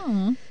world.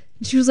 Aww.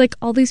 And she was like,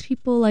 all these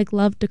people like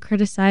love to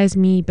criticize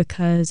me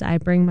because I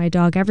bring my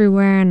dog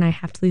everywhere and I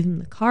have to leave him in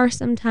the car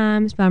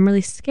sometimes. But I'm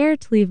really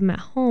scared to leave him at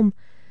home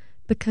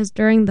because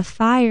during the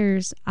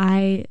fires,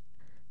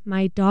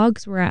 my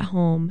dogs were at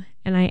home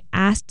and I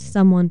asked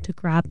someone to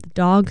grab the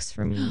dogs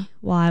for me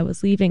while I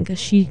was leaving because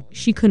she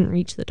couldn't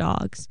reach the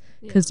dogs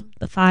because of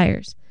the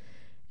fires.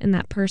 And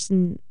that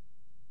person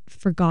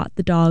forgot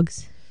the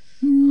dogs.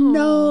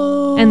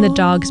 No. And the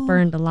dogs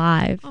burned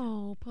alive.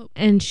 Oh,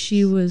 and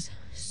she was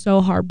so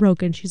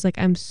heartbroken. She's like,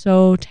 I'm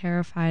so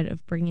terrified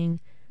of bringing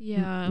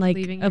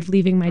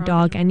leaving my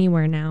dog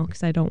anywhere now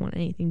because I don't want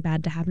anything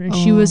bad to happen. And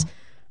she was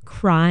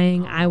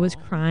crying. I was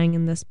crying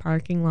in this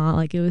parking lot.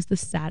 Like it was the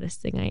saddest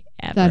thing I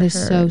ever That is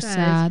heard. so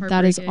sad.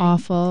 That is heartbreaking.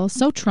 awful.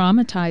 So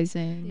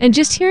traumatizing. And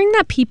just hearing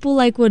that people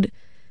like would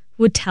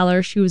tell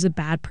her she was a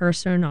bad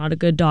person or not a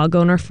good dog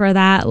owner for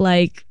that,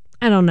 like,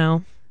 I don't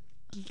know.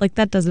 Like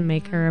that doesn't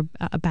make her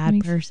a bad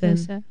Makes me so person.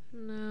 sad.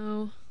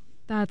 No,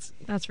 that's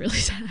really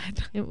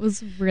sad. It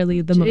was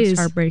really the most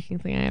heartbreaking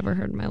thing I ever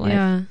heard in my life.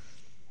 Yeah,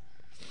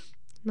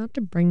 Not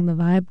to bring the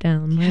vibe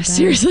down. my bad.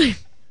 seriously.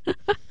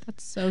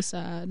 That's so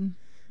sad.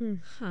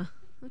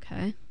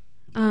 Okay.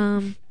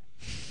 I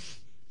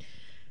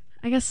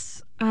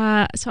guess.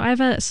 So I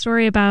have a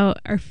story about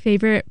our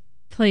favorite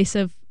place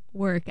of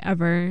work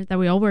ever that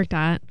we all worked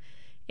at,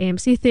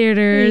 AMC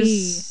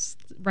Theaters,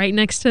 right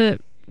next to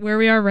where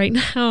we are right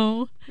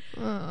now.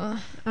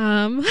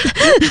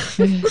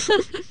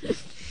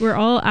 We're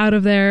all out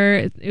of there.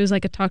 It was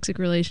like a toxic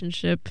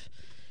relationship,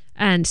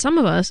 and some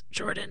of us,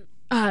 Jordan,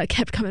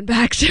 kept coming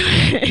back to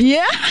it.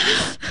 Yeah.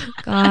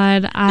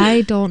 God,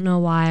 I don't know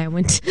why I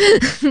went.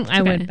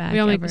 I went back. We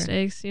all make ever.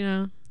 mistakes, you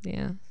know.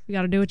 Yeah. You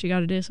got to do what you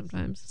got to do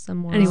sometimes. Some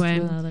more Anyway.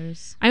 than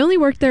others. I only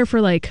worked there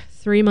for like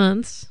 3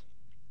 months,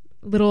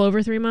 a little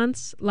over 3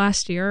 months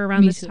last year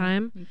around Me this too.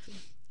 time. Me too.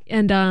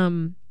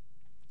 And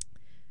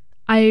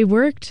I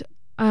worked,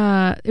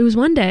 it was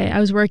one day I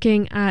was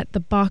working at the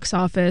box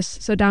office.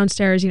 So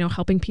downstairs,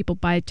 helping people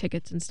buy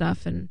tickets and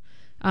stuff and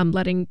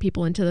letting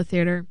people into the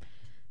theater.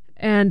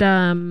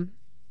 And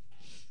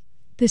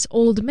this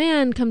old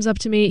man comes up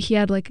to me. He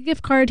had like a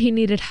gift card. He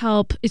needed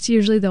help. It's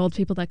usually the old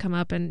people that come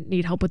up and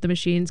need help with the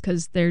machines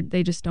because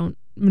they just don't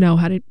know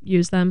how to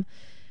use them.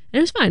 And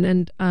it was fine.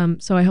 And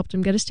so I helped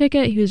him get his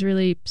ticket. He was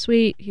really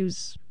sweet. He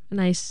was a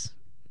nice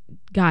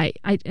guy.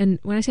 And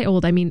when I say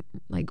old, I mean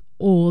like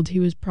old. He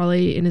was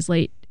probably in his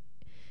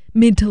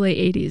mid to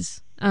late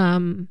 80s.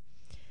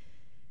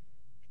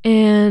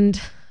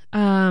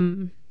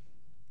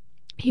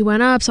 He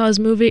went up, saw his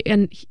movie,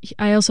 and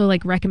I also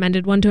like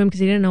recommended one to him because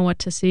he didn't know what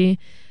to see.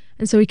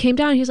 And so he came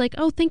down. He was like,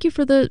 "Oh, thank you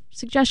for the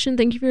suggestion.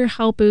 Thank you for your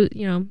help.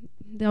 That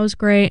was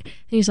great." And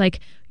he's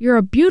like, "You're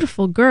a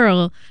beautiful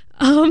girl.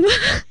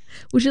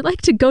 Would you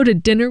like to go to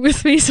dinner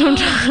with me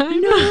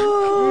sometime?"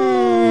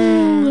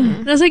 No.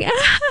 And I was like,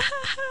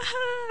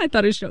 I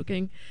thought he was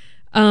joking.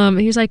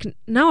 He was like,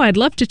 "No, I'd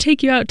love to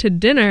take you out to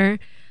dinner.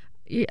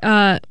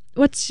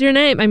 What's your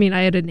name?" I mean,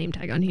 I had a name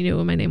tag on. He knew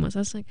what my name was. I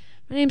was like,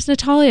 "My name's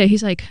Natalia."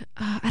 He's like,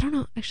 I don't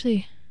know.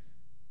 Actually,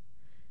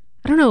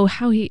 I don't know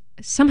how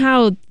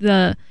somehow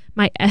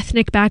my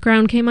ethnic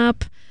background came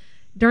up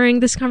during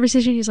this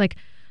conversation. He's like,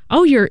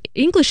 "Oh, your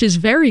English is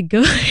very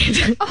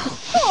good."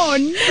 Oh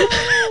no.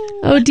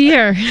 Oh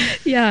dear.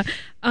 Yeah.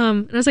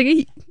 And I was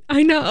like,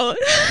 "I know."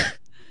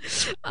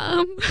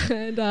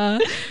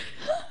 And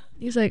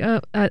he's like,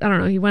 "Oh, I don't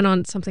know." He went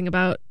on something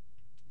about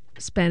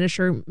Spanish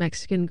or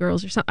Mexican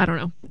girls or something. I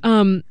don't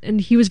know.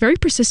 And he was very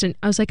persistent.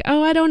 I was like,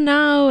 "Oh, I don't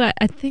know.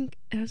 I think,"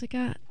 I was like,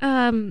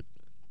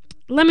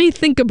 "Let me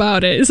think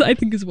about it," I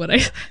think is what I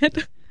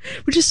said,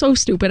 which is so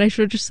stupid. I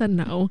should have just said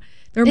no.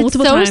 There are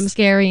multiple so times.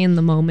 scary in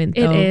the moment,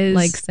 though. It is.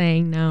 Like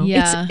saying no.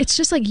 Yeah. It's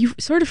just like you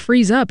sort of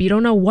freeze up. You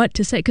don't know what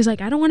to say because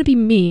like I don't want to be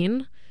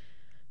mean.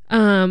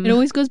 It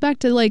always goes back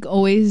to like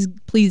always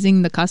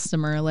pleasing the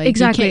customer. Like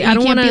Exactly. You I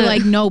don't can't be wanna-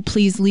 like, "No,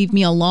 please leave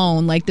me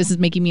alone. Like this is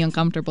making me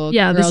uncomfortable."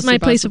 Yeah, or this else is my your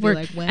boss place will of be work.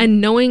 like, "What?"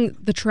 And knowing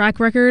the track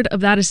record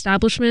of that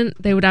establishment,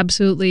 they would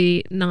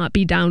absolutely not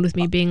be down with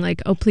me being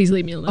like, "Oh, please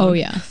leave me alone." Oh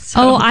yeah.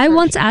 Oh, I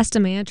once asked a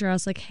manager, I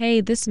was like,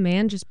 "Hey, this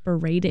man just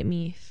berated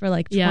me for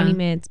like 20 Yeah.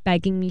 minutes,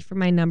 begging me for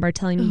my number,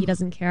 telling me he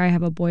doesn't care I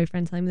have a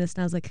boyfriend, telling me this."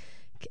 And I was like,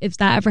 "If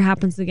that ever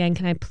happens again,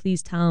 can I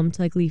please tell him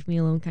to like leave me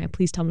alone? Can I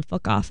please tell him to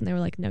fuck off?" And they were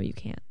like, "No, you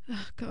can't."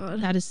 Oh,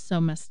 God. That is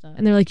so messed up.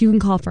 And they're like, "You can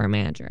call for a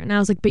manager." And I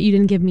was like, "But you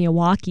didn't give me a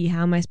walkie.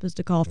 How am I supposed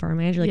to call for a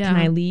manager? Like, can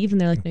Yeah. I leave?" And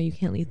they're like, "No, you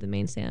can't leave the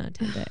main stand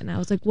unattended." And I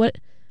was like, "What?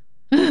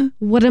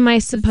 What am I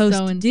supposed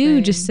so to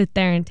do? Just insane. sit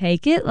there and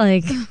take it?"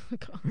 Like,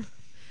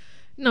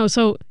 No,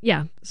 so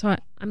yeah, so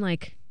I'm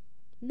like,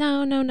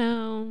 no,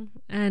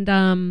 and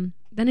then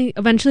he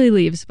eventually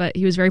leaves, but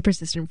he was very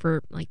persistent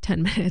for like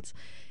 10 minutes,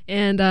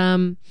 and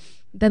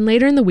then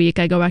later in the week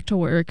I go back to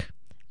work.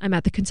 I'm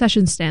at the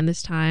concession stand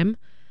this time,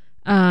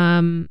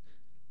 and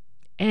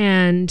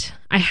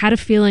I had a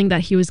feeling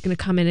that he was going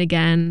to come in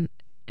again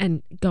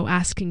and go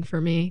asking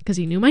for me because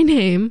he knew my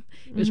name.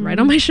 It was right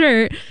on my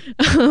shirt.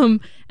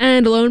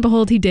 And lo and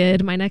behold, he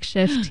did. My next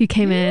shift, he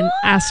came in,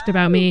 asked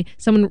about me.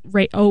 Someone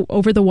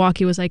over the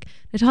walkie was like,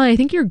 "Natalia, I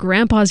think your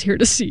grandpa's here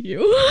to see you."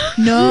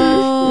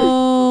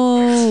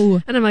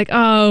 No. And I'm like,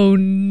 "Oh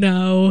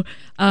no."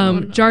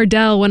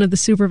 Jardel, one of the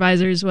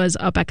supervisors, was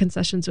up at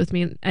concessions with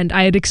me, and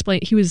I had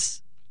explained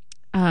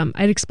I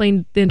had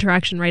explained the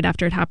interaction right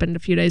after it happened a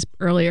few days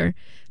earlier.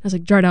 I was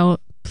like, "Jardel,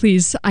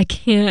 please, I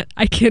can't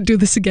do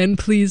this again.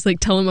 Please, like,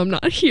 tell him I'm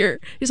not here."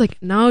 He's like,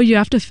 "No, you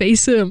have to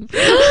face him."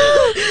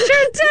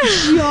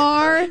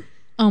 Jardel.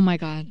 Oh my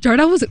god.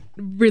 Jardel was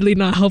really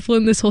not helpful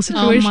in this whole Oh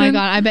situation. my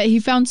god. I bet he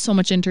found so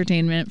much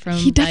entertainment from.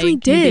 He definitely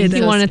like, you being did. he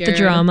so wanted the scared.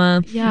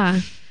 drama. Yeah.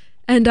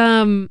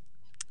 And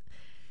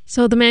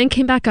so the man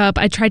came back up.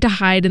 I tried to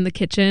hide in the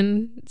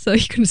kitchen so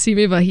he couldn't see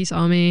me, but he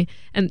saw me.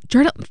 And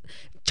Jardel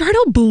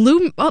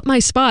blew up my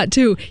spot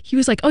too. He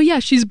was like, "Oh yeah,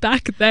 she's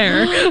back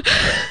there."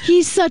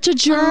 He's such a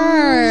jerk.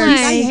 my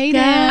I hate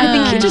God. him. I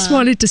think he just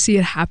wanted to see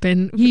it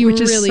happen, He which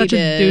is really such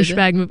did. a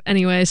douchebag move.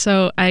 Anyway,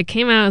 so I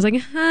came out. I was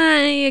like, "Hi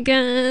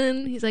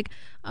again." He's like,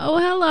 "Oh,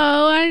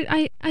 hello.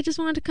 I just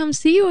wanted to come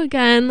see you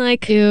again.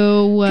 Like,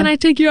 Ew. can I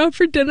take you out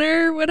for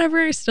dinner?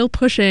 Whatever." Still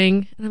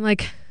pushing, and I'm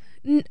like,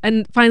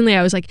 and finally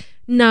I was like,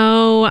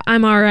 "No,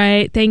 I'm all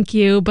right, thank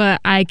you,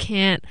 but I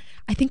can't."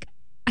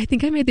 I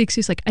think I made the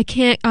excuse like I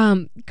can't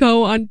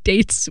go on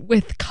dates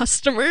with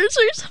customers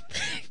or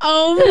something.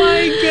 Oh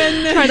my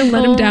goodness. Try to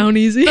let him down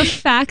easy. The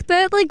fact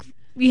that like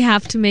we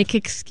have to make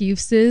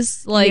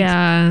excuses, like,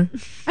 yeah,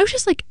 I was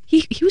just like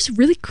he was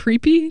really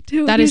creepy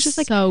too. That He is was just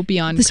like so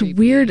beyond this creepy.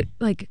 weird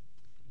like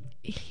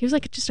he was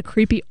like just a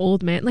creepy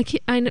old man. Like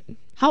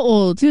How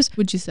old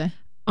would you say?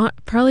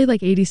 probably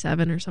like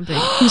 87 or something.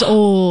 He was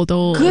old.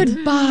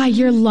 Goodbye.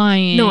 You're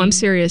lying. No, I'm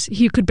serious.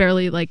 He could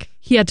barely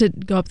he had to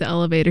go up the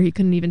elevator. He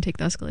couldn't even take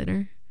the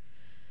escalator.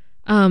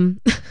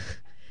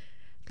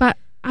 But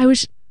I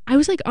was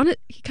like on it.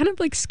 He kind of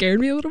like scared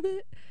me a little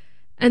bit.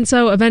 And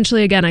so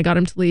eventually, again, I got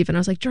him to leave, and I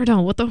was like, Jordan,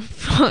 what the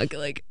fuck?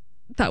 Like,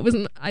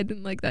 I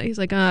didn't like that. He's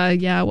like,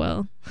 yeah,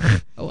 well,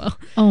 oh well.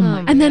 Oh my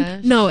And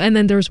gosh.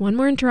 then there was one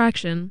more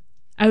interaction.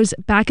 I was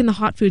back in the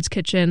hot foods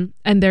kitchen,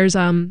 and there's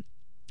a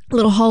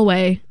little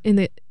hallway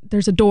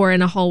there's a door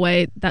in a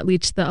hallway that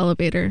leads to the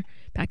elevator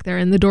back there,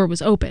 and the door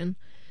was open.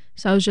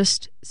 So I was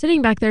just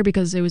sitting back there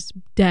because it was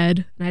dead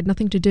and I had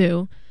nothing to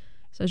do.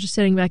 So I was just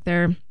sitting back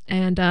there,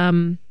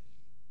 and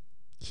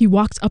he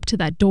walks up to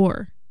that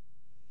door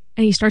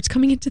and he starts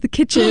coming into the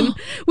kitchen,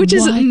 which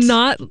is What?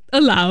 not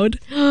allowed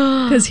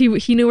because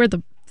he knew where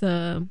the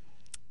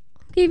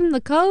Gave him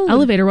the code.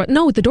 elevator was.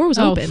 No, the door was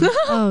Oh. open.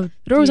 Oh,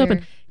 The door was dear.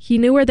 open. He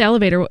knew where the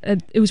elevator.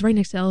 It was right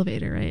next to the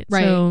elevator, right?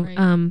 Right, So, right.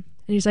 and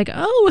he's like,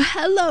 "Oh,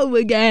 hello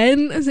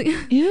again." I was like,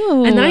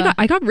 Ew. and then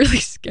I got really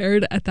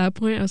scared at that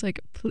point. I was like,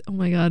 "Oh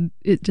my god,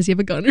 does he have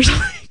a gun or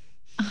something?"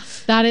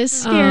 That is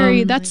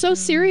scary. Um, That's so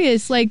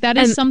serious. Like that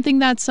is and- something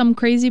that some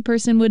crazy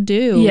person would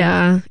do.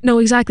 Yeah. No,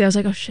 exactly. I was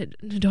like, "Oh shit,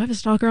 do I have a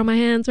stalker on my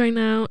hands right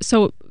now?"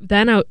 So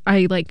then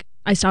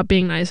I stopped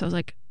being nice. I was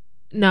like,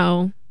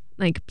 "No,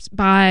 like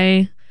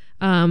bye.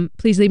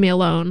 Please leave me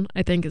alone."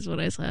 I think is what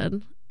I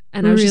said.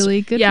 And I was just,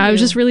 Really? Good yeah, for I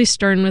was you. just really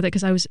stern with it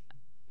because I was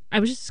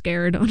just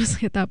scared,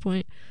 honestly, at that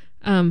point.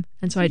 And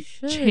so You I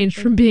should, changed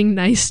but- from being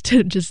nice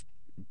to just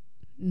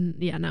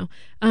no.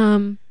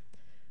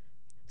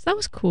 So that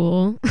was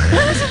cool.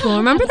 Cool.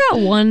 Remember that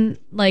one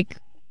like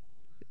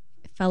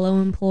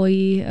fellow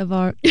employee of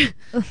our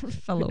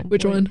fellow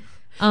Which employee,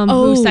 one? who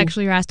Oh.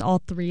 sexually harassed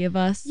all three of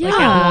us like Yeah.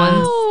 at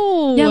once.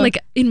 Oh. Yeah, like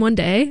in one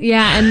day.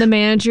 Yeah, and the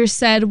manager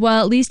said,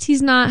 "Well, at least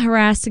he's not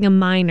harassing a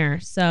minor."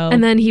 So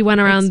And then he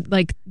went around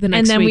like the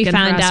next then week we and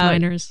found harassed out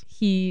minors.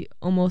 he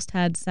almost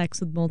had sex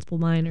with multiple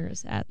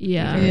minors at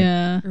Yeah. theater.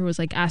 Yeah. Or was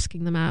like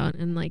asking them out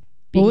and like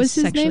being was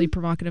his sexually name?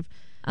 provocative.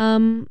 Are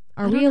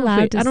I we don't know if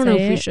allowed to I don't know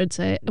say if we it? should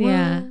say it.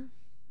 Yeah. Well,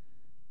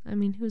 I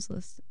mean, who's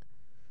listed?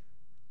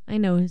 I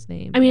know his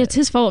name. I mean, but- it's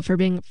his fault for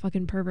being a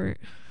fucking pervert.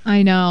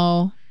 I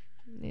know.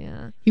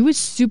 yeah. He was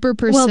super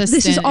persistent. Well, this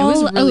is It was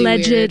all really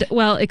alleged. weird.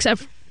 Well,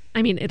 except,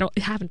 I mean, it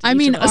happened to I each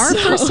mean, of us, our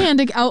so-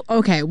 firsthand.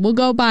 Okay,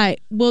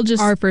 we'll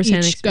just Our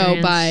firsthand each go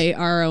experience. by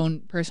our own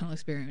personal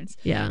experience.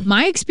 Yeah.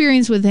 My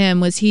experience with him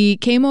was he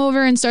came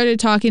over and started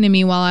talking to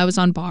me while I was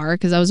on bar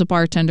because I was a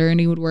bartender and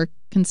he would work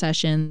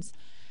concessions.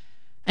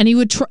 And he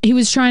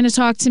was trying to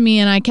talk to me,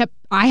 and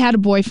I had a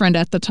boyfriend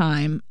at the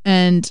time,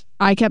 and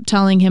I kept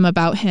telling him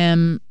about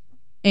him,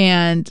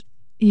 and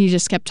he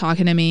just kept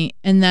talking to me,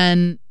 and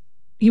then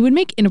he would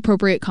make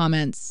inappropriate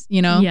comments,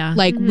 Yeah.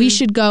 like we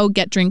should go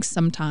get drinks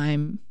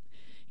sometime,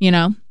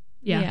 Yeah.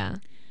 Yeah.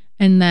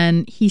 and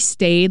then he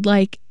stayed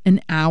like an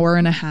hour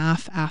and a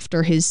half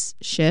after his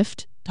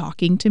shift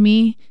talking to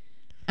me,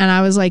 and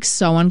I was like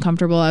so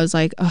uncomfortable. I was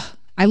like, ugh,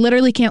 I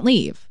literally can't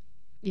leave.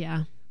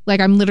 Yeah. Like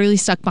I'm literally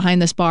stuck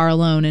behind this bar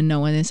alone and no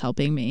one is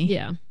helping me.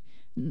 Yeah.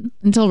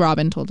 Until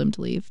Robin told him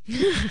to leave.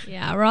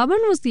 Yeah. Robin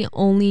was the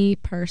only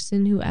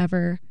person who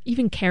ever.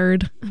 Even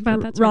cared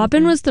about that. sort of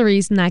Robin thing. was the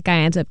reason that guy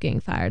ends up getting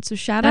fired. So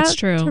shout That's out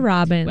true. to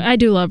Robin. I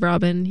do love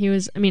Robin. He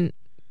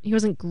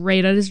wasn't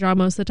great at his job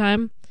most of the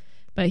time,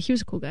 but he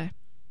was a cool guy.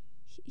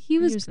 he He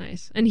was, was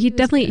nice, and he he was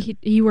definitely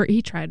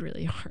he tried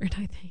really hard.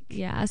 I think.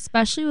 yeah,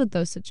 especially with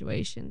those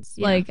situations.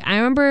 Yeah. Like I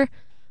remember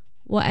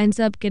what ends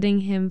up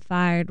getting him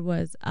fired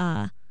was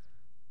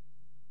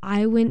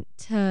I went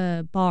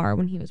to bar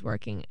when he was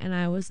working and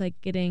I was like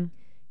getting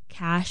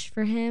cash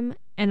for him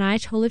and I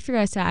totally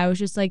forgot to say I was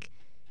just like,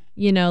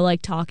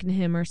 like talking to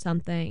him or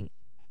something.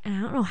 And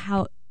I don't know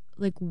how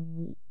like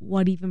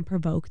what even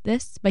provoked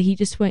this, but he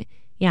just went,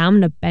 "Yeah, I'm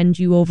going to bend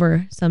you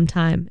over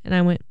sometime." And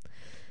I went,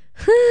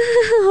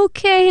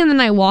 "Okay." And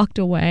then I walked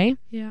away.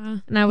 Yeah.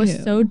 And I was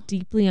Ew. so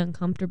deeply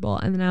uncomfortable.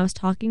 And then I was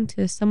talking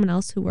to someone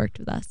else who worked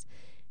with us.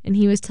 And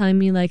he was telling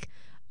me, like,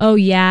 "Oh,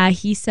 yeah,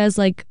 he says,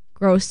 like,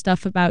 gross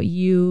stuff about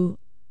you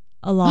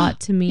a lot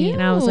to me."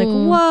 And I was like,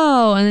 Ew.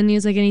 "Whoa." And then he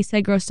was like, and he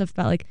said gross stuff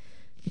about, like,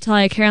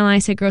 Natalia, Caroline. I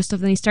said gross stuff.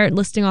 And he started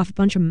listing off a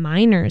bunch of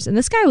minors. And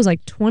this guy was,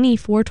 like,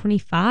 24,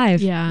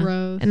 25. Yeah.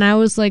 Gross. And I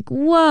was like,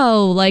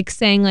 whoa, like,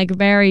 saying, like,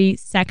 very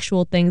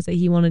sexual things that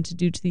he wanted to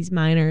do to these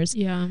minors.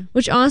 Yeah.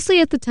 Which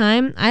honestly, at the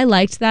time, I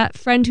liked that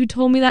friend who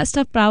told me that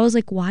stuff, but I was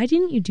like, why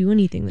didn't you do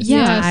anything this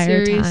Yeah,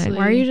 entire seriously. time?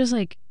 Why are you just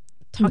like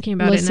talking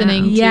about Listening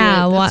it to now?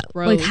 Yeah, it, what? that's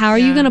Like, gross. how are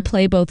you Yeah. gonna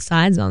play both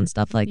sides on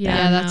stuff like Yeah.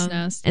 that? Yeah, that's no.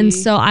 nasty. And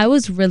so I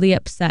was really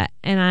upset,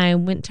 and I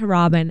went to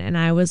Robin, and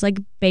I was like,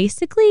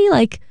 basically,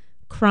 like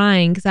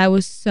crying because I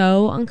was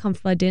so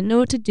uncomfortable. I didn't know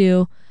what to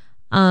do.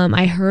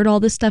 I heard all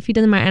this stuff he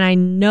did, and I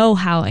know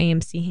how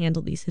AMC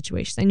handled these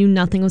situations. I knew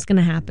nothing was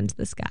gonna happen to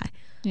this guy.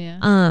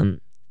 yeah.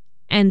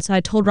 And so I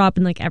told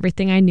Robin like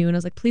everything I knew, and I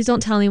was like, please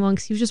don't tell anyone,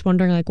 because he was just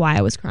wondering like why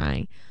I was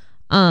crying.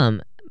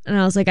 And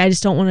I was like, I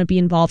just don't want to be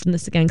involved in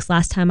this again, because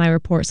last time I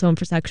report someone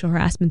for sexual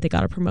harassment, they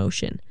got a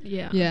promotion.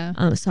 Yeah.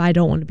 Yeah. So I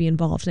don't want to be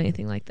involved in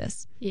anything like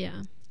this.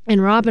 Yeah.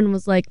 And Robin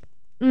was like,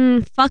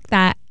 fuck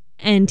that.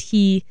 And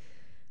he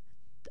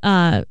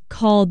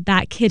called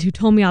that kid who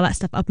told me all that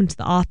stuff up into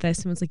the office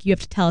and was like, you have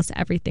to tell us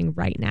everything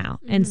right now.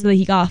 And so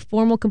he got a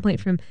formal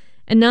complaint from him.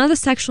 And none of the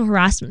sexual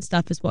harassment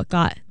stuff is what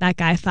got that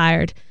guy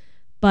fired.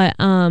 But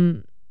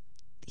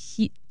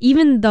he,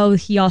 even though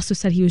he also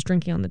said he was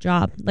drinking on the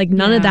job, like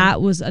none of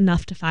that was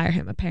enough to fire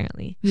him,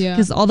 apparently. Yeah.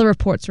 Because all the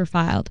reports were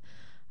filed.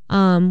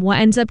 What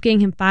ends up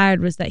getting him fired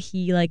was that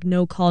he like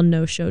no call,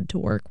 no showed to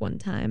work one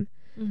time.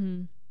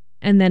 And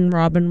then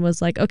Robin was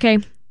like, okay,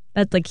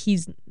 that's like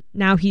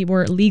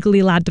we're legally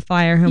allowed to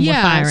fire him. We're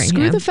firing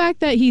screw him. the fact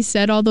that he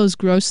said all those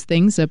gross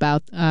things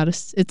about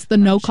us. It's the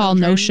no call,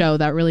 no show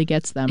that really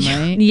gets them,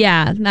 right?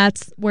 Yeah,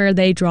 that's where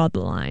they draw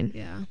the line.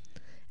 Yeah.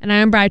 And I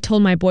remember I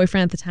told my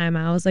boyfriend at the time,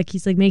 I was like,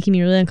 he's like making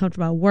me really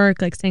uncomfortable at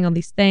work, like saying all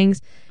these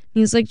things. And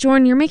he was like,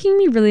 Jordan, you're making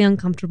me really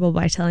uncomfortable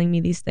by telling me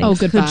these things. Oh,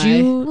 goodbye.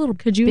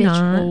 Could you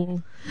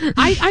not?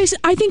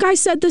 I think I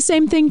said the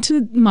same thing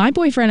to my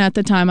boyfriend at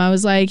the time. I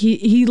was like,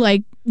 he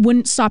like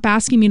wouldn't stop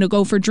asking me to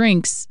go for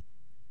drinks.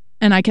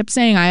 And I kept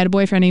saying I had a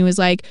boyfriend. And he was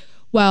like,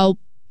 well,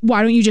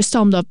 why don't you just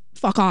tell him to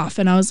fuck off?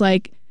 And I was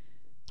like,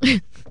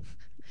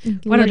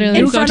 Literally.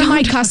 in front of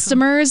my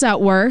customers at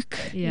work.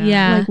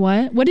 Yeah. Like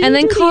what? What did and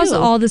he then do to cause you?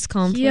 all this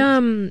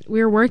conflict.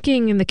 We were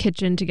working in the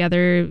kitchen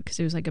together because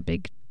it was like a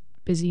big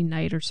busy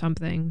night or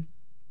something.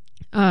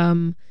 He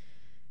wasn't.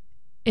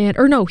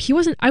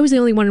 I was the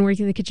only one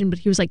working in the kitchen, but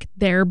he was like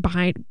there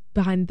behind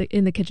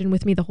in the kitchen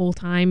with me the whole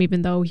time,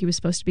 even though he was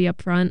supposed to be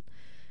up front.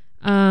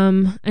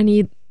 And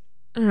he,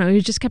 I don't know,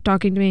 he just kept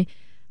talking to me.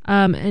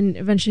 And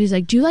eventually he's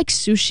like, do you like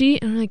sushi?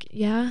 And I'm like,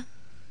 yeah.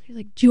 He's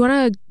like, do you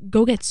want to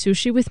go get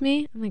sushi with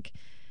me?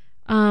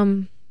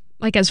 I'm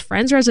like as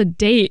friends or as a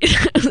date?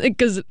 Like,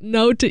 because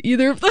no to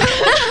either of them.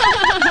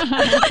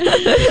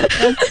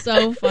 That's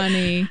so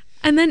funny.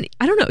 And then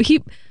I don't know.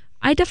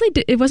 I definitely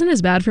did. It wasn't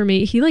as bad for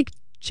me. He like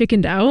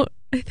chickened out,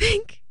 I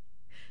think.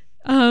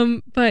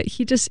 But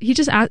he just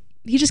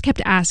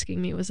kept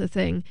asking me was the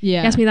thing.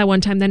 Yeah. He asked me that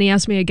one time. Then he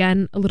asked me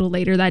again a little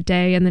later that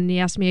day, and then he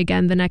asked me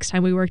again the next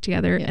time we worked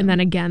together, and then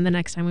again the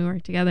next time we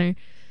worked together.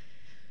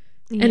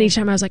 Yeah. And each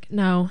time I was like,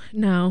 no.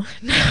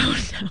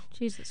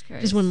 Jesus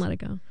Christ. Just wouldn't let it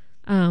go.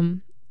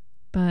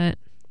 But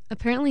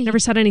apparently he never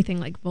said anything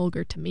like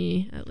vulgar to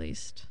me, at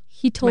least.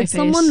 He told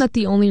someone that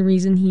the only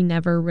reason he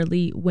never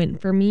really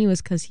went for me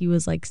was because he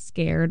was like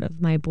scared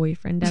of my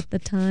boyfriend at the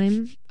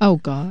time. Oh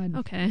God.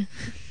 Okay.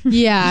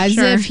 Yeah, as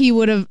if he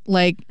would have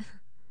like,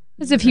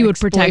 as if he would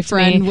protect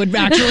me. Would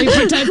actually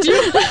protect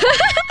you.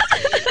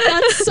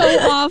 That's so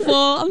awful.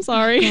 I'm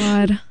sorry.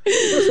 God.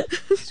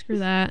 Screw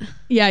that.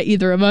 Yeah,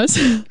 either of us.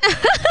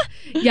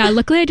 Yeah,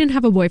 luckily I didn't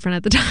have a boyfriend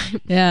at the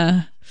time.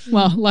 Yeah.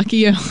 Well, lucky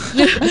you.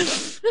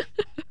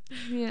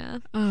 Yeah.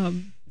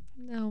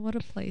 No, what a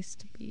place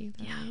to be.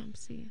 Yeah.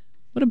 IMC.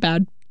 What a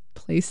bad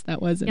place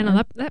that was in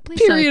that place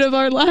period sucked. of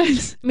our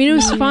lives. I mean, it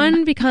was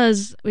fun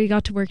because we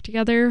got to work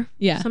together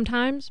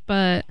sometimes,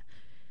 but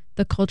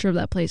the culture of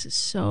that place is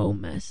so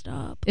messed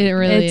up. It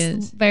really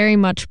it's is. Very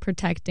much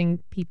protecting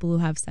people who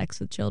have sex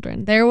with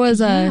children. There was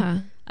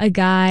a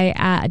guy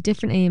at a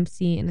different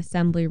AMC in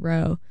Assembly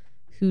Row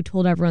who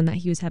told everyone that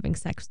he was having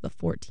sex with a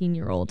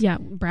 14-year-old. Yeah,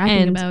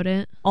 bragging about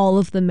it. All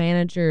of the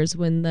managers,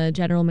 when the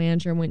general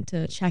manager went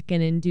to check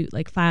in and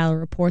file a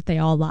report, they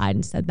all lied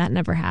and said that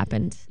never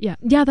happened. Yeah,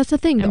 that's the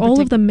thing. And all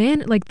of the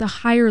the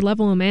higher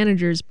level of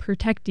managers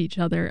protect each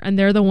other, and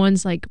they're the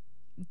ones like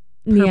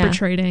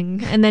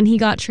perpetrating. And then he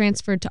got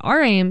transferred to our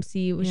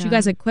AMC, which you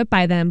guys had quit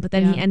by then, but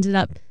then he ended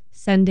up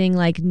sending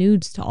like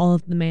nudes to all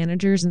of the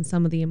managers and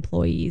some of the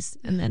employees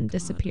and then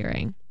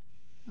disappearing.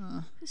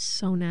 It's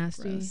so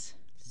nasty. Gross.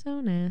 So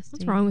nasty.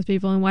 What's wrong with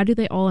people, and why do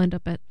they all end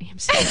up at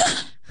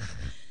AMC?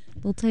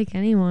 They'll take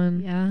anyone.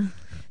 Yeah.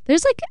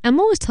 There's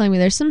Emma was telling me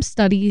there's some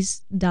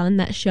studies done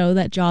that show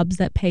that jobs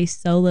that pay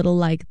so little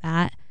like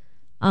that,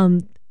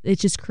 it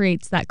just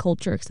creates that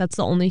culture because that's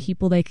the only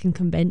people they can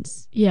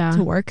convince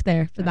to work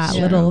there for that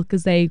little,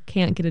 because they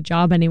can't get a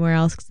job anywhere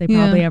else because they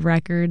probably have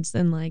records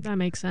and that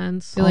makes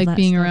sense. They like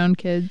being around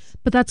kids.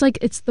 But that's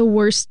it's the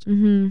worst.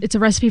 It's a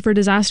recipe for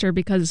disaster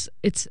because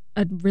it's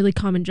a really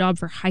common job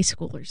for high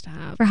schoolers to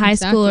have. For high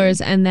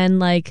schoolers, and then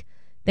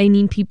they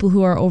need people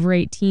who are over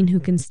 18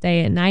 who can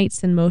stay at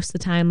nights, and most of the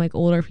time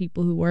older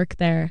people who work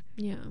there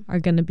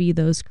are going to be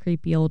those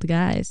creepy old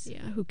guys.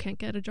 Yeah, who can't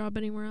get a job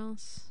anywhere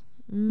else.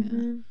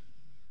 Mm-hmm.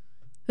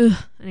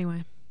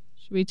 Anyway,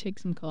 should we take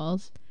some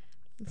calls?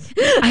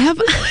 I have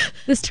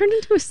this turned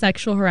into a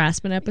sexual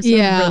harassment episode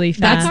really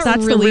fast.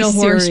 That's really the real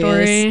horror serious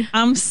story.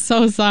 I'm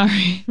so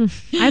sorry.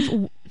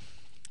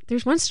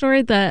 There's one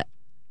story that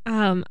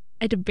I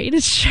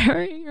debated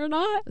sharing or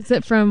not. Is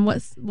it from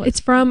what?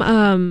 It's from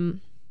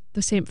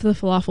the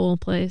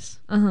falafel place.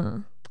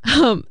 And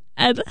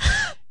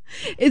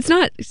it's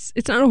not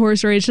a horror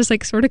story. It's just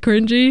sort of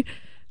cringy.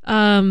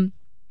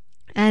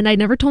 And I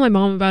never told my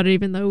mom about it,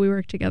 even though we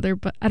worked together.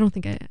 But I don't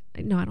think I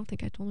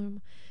told my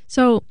mom.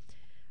 So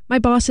my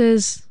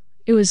bosses,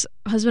 it was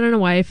a husband and a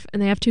wife,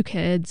 and they have 2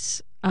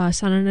 kids, a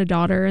son and a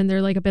daughter, and they're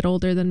a bit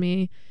older than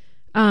me.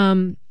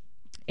 And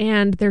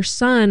their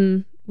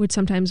son would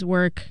sometimes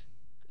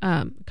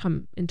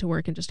come into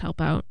work and just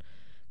help out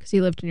because he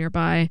lived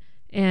nearby.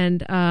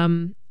 And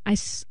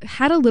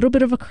had a little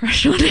bit of a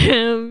crush on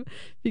him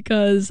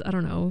because, I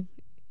don't know,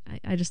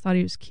 I just thought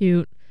he was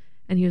cute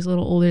and he was a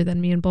little older than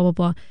me and blah, blah,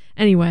 blah.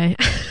 Anyway,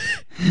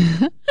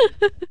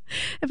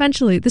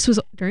 eventually, this was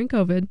during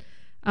COVID.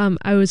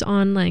 I was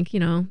on like,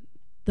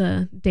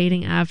 the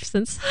dating apps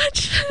and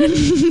such.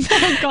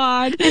 Oh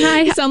God.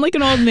 And you sound like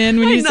an old man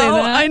when you say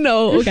that. I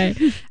know.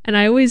 Okay. And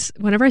I always,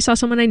 whenever I saw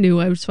someone I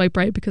knew, I would swipe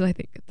right because I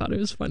thought it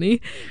was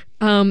funny.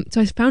 So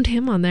I found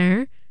him on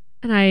there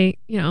and I,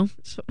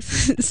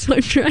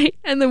 swiped right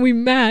and then we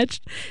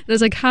matched. And I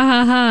was like, ha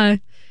ha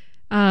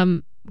ha.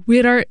 We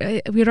had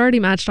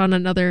already matched on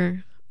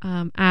another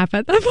app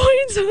at that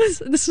point. So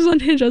this was on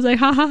Hinge. I was like,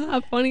 ha ha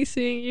ha, funny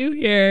seeing you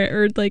here.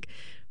 Or like,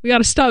 we got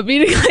to stop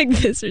meeting like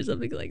this or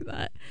something like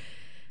that.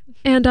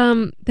 And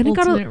then it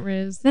got a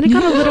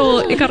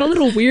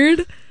little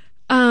weird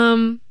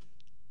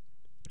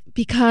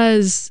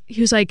because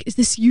he was like, is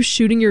this you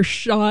shooting your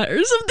shot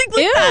or something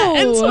like that?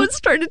 And so it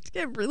started to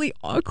get really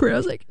awkward. I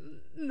was like,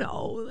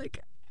 no,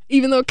 like,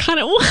 even though it kind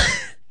of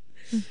was.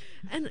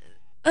 And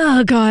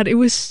oh God, it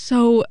was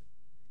so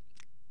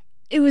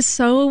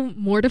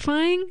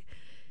mortifying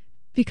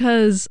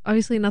because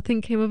obviously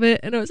nothing came of it.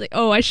 And I was like,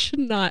 oh, I should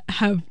not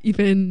have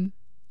even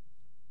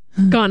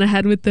gone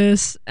ahead with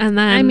this. And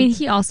then I mean,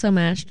 he also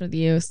matched with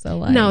you, so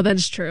like, no,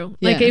 that's true.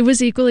 Yeah. Like, it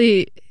was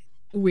equally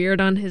weird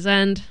on his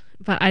end,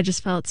 but I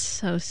just felt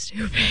so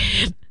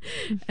stupid.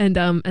 And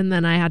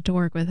then I had to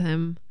work with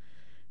him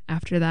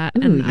after that.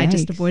 Ooh, and I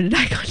just yikes. avoided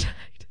eye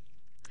contact.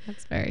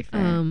 that's very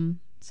fair.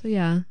 So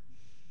yeah.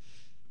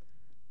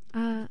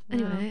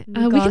 Anyway,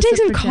 Wow. we can take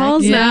some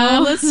calls Yeah,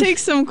 now. let's take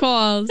some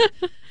calls.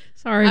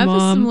 Sorry, I have Mom.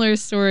 a similar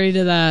story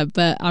to that,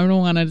 but I don't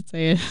want to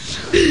say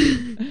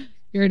it.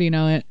 You already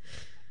know it.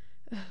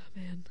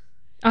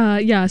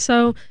 Yeah,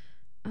 so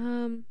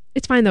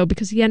it's fine though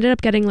because he ended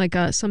up getting like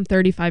some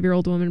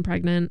 35-year-old woman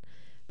pregnant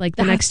like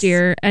the next That's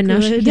year, and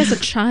now he good. has a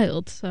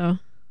child, so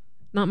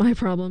not my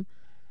problem.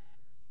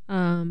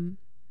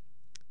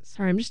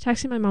 Sorry, I'm just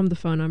texting my mom the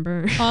phone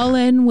number. Call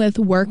in with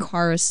work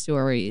horror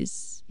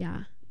stories.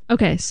 Yeah.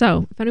 Okay,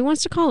 so if anyone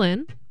wants to call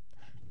in,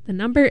 the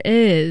number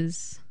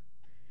is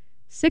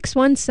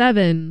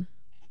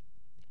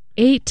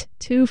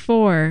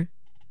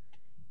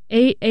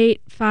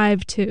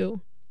 617-824-8852.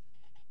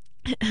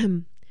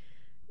 One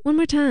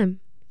more time.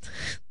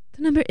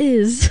 The number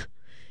is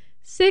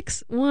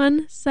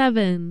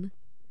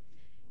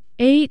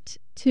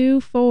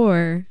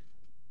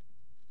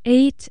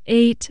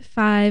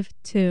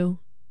 617-824-8852.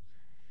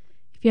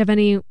 If you have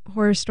any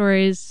horror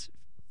stories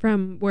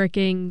from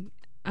working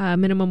a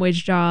minimum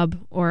wage job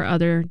or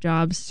other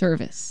jobs,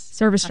 service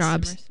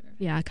jobs,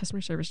 yeah,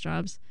 customer service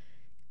jobs,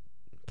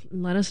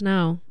 let us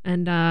know.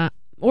 And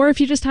or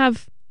if you just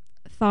have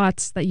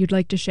thoughts that you'd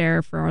like to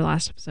share for our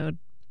last episode,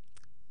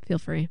 feel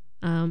free.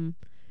 Oh,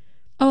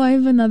 I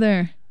have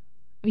another.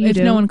 You if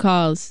do? no one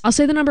calls. I'll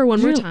say the number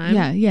one more time.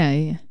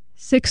 Yeah.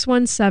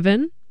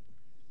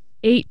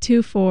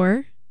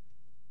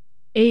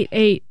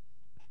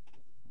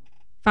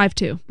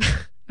 617-824-8852.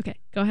 Okay,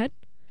 go ahead.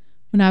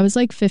 When I was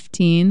like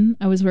 15,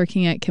 I was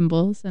working at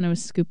Kimball's and I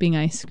was scooping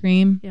ice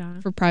cream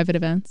for private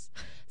events.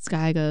 This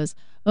guy goes,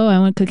 oh, I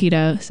want cookie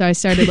dough. So I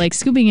started like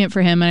scooping it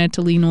for him. I had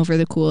to lean over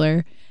the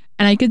cooler.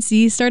 And I could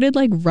see he started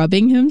like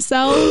rubbing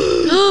himself.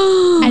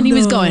 And he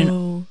was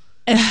going,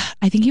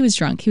 I think he was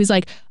drunk. He was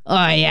like,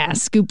 oh yeah,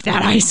 scoop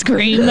that ice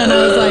cream. And I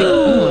was like,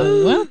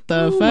 oh, what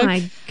the fuck? Oh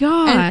my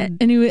God.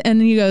 And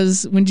he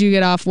goes, when did you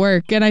get off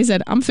work? And I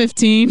said, I'm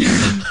 15.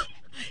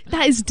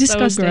 That is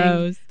disgusting. So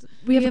gross.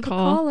 We have a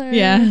call. caller.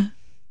 Yeah.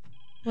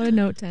 What a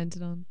note to end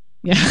it on.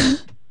 Yeah.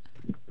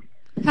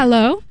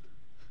 Hello.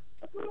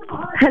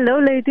 Hello,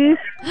 ladies.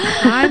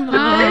 Hi,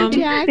 Mom.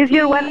 It's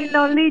your one and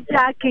only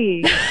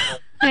Jackie.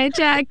 Hi,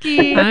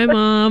 Jackie. Hi,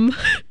 Mom.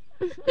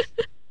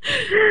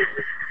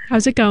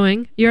 How's it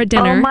going? You're at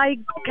dinner. Oh my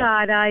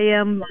God, I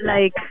am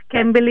like,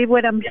 can't believe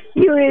what I'm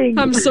hearing.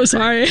 I'm so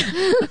sorry.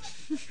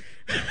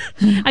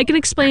 I can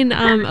explain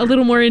a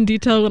little more in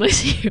detail when I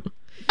see you.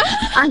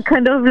 I'm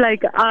kind of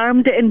like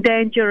armed and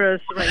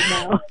dangerous right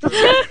now.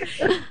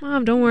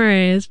 Mom, don't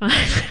worry. It's fine.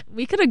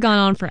 We could have gone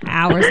on for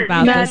hours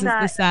about Nah, this. Is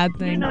nah, the sad You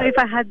thing. know, if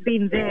I had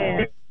been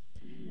there.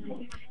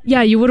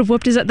 Yeah, you would have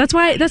whooped his ass. That's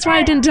why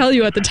I didn't tell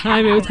you at the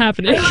time it was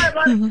happening.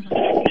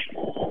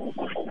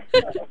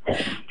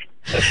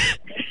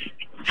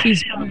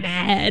 She's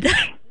mad.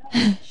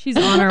 She's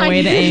on her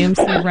way to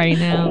AMC right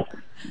now.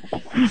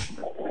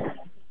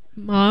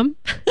 Mom,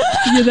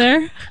 you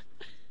there?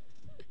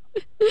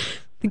 I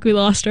think we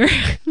lost her.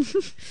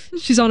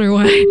 She's on her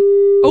way.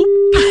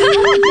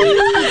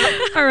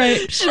 Oh. All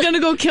right. She's gonna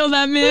go kill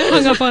that man.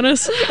 Hung up on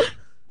us.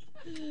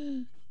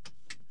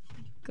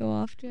 Go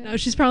off, Jack. No,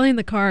 she's probably in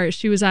the car.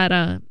 She was at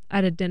a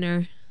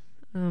dinner.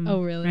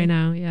 Oh, really? Right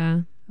now,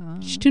 yeah. Oh.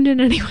 She tuned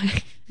in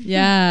anyway.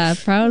 Yeah,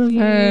 proud of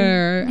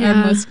her. Yeah. Our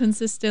most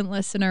consistent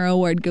listener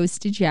award goes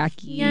to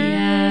Jackie.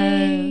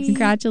 Yes.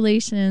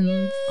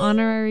 Congratulations.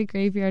 Honorary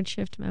graveyard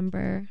shift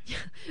member.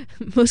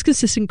 Most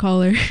consistent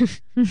caller.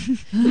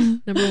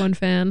 Number one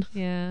fan.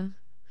 Yeah.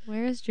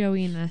 Where is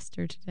Joey and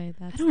Esther today?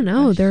 I That's don't the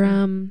know. They're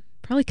question.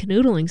 probably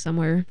canoodling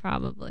somewhere.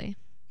 Probably.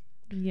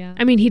 Yeah.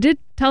 I mean, he did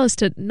tell us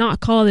to not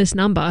call this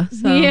number.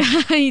 So Yeah,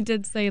 he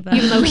did say that.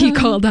 even though he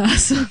called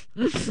us.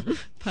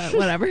 But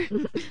whatever. Okay,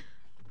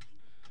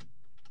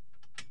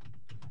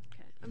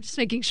 I'm just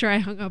making sure I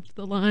hung up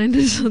the line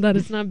so that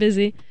it's not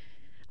busy.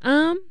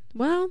 Well,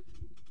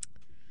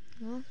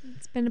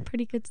 It's been a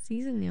pretty good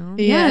season, y'all.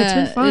 Yeah, it's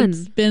been fun.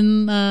 It's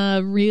been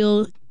a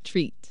real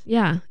treat.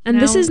 yeah.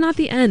 And this Now- is not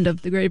the end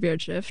of the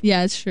graveyard shift.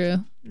 Yeah, it's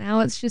true. Now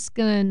it's just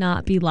gonna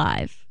not be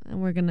live,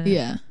 and we're gonna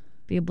Yeah.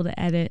 be able to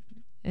edit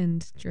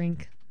and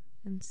drink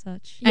and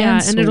such. Yeah,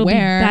 and it'll be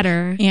swear.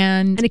 better.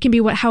 And And it can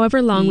be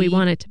however long we Eat.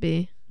 want it to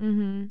be.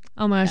 Mm-hmm.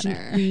 Oh my gosh, Better.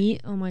 and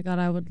eat. Oh my god,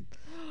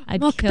 I'd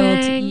kill to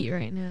Mukbang. eat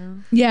right now.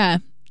 yeah,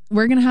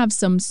 we're going to have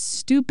some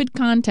stupid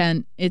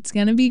content. It's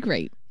going to be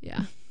great.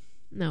 Yeah.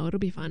 No, it'll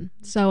be fun.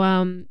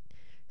 So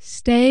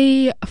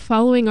stay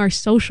following our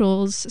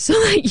socials so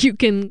that you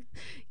can,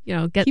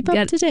 get Keep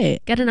up to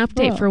date. get an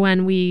update Whoa. for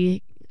when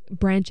we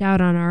branch out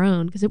on our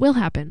own, because it will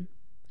happen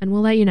and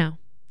we'll let you know.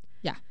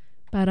 Yeah.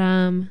 But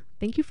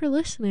thank you for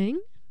listening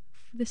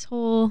this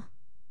whole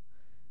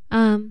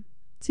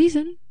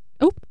season.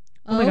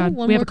 Oh my god,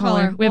 one we have more a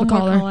caller. We have a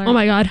One more caller. Oh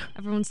my god.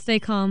 Everyone stay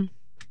calm.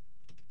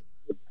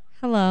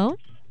 Hello?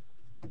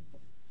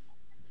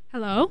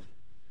 Hello?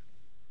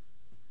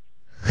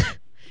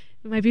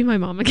 It might be my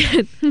mom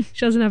again.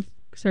 She doesn't have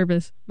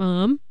service.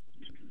 Mom?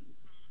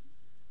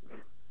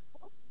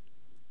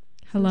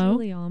 Sounds Hello?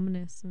 really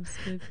ominous and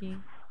spooky.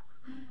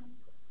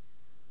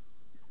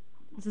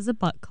 Is this a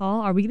butt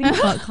call? Are we getting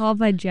butt called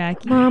by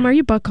Jackie? Mom, are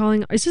you butt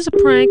calling? Is this a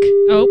prank?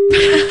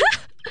 Oh.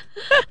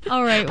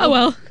 All right. Oh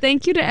well.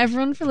 Thank you to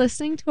everyone for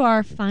listening to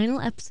our final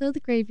episode of The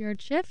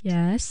Graveyard Shift.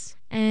 Yes.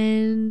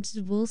 And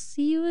we'll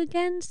see you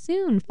again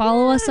soon.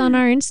 Follow us on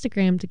our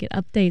Instagram to get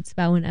updates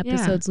about when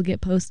episodes will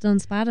get posted on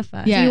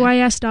Spotify. Yeah.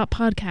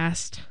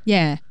 GYS.podcast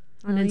Yeah.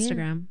 on Oh, yeah.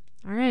 Instagram.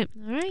 All right.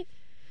 All right.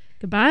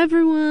 Goodbye,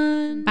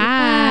 everyone.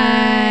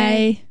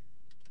 Bye.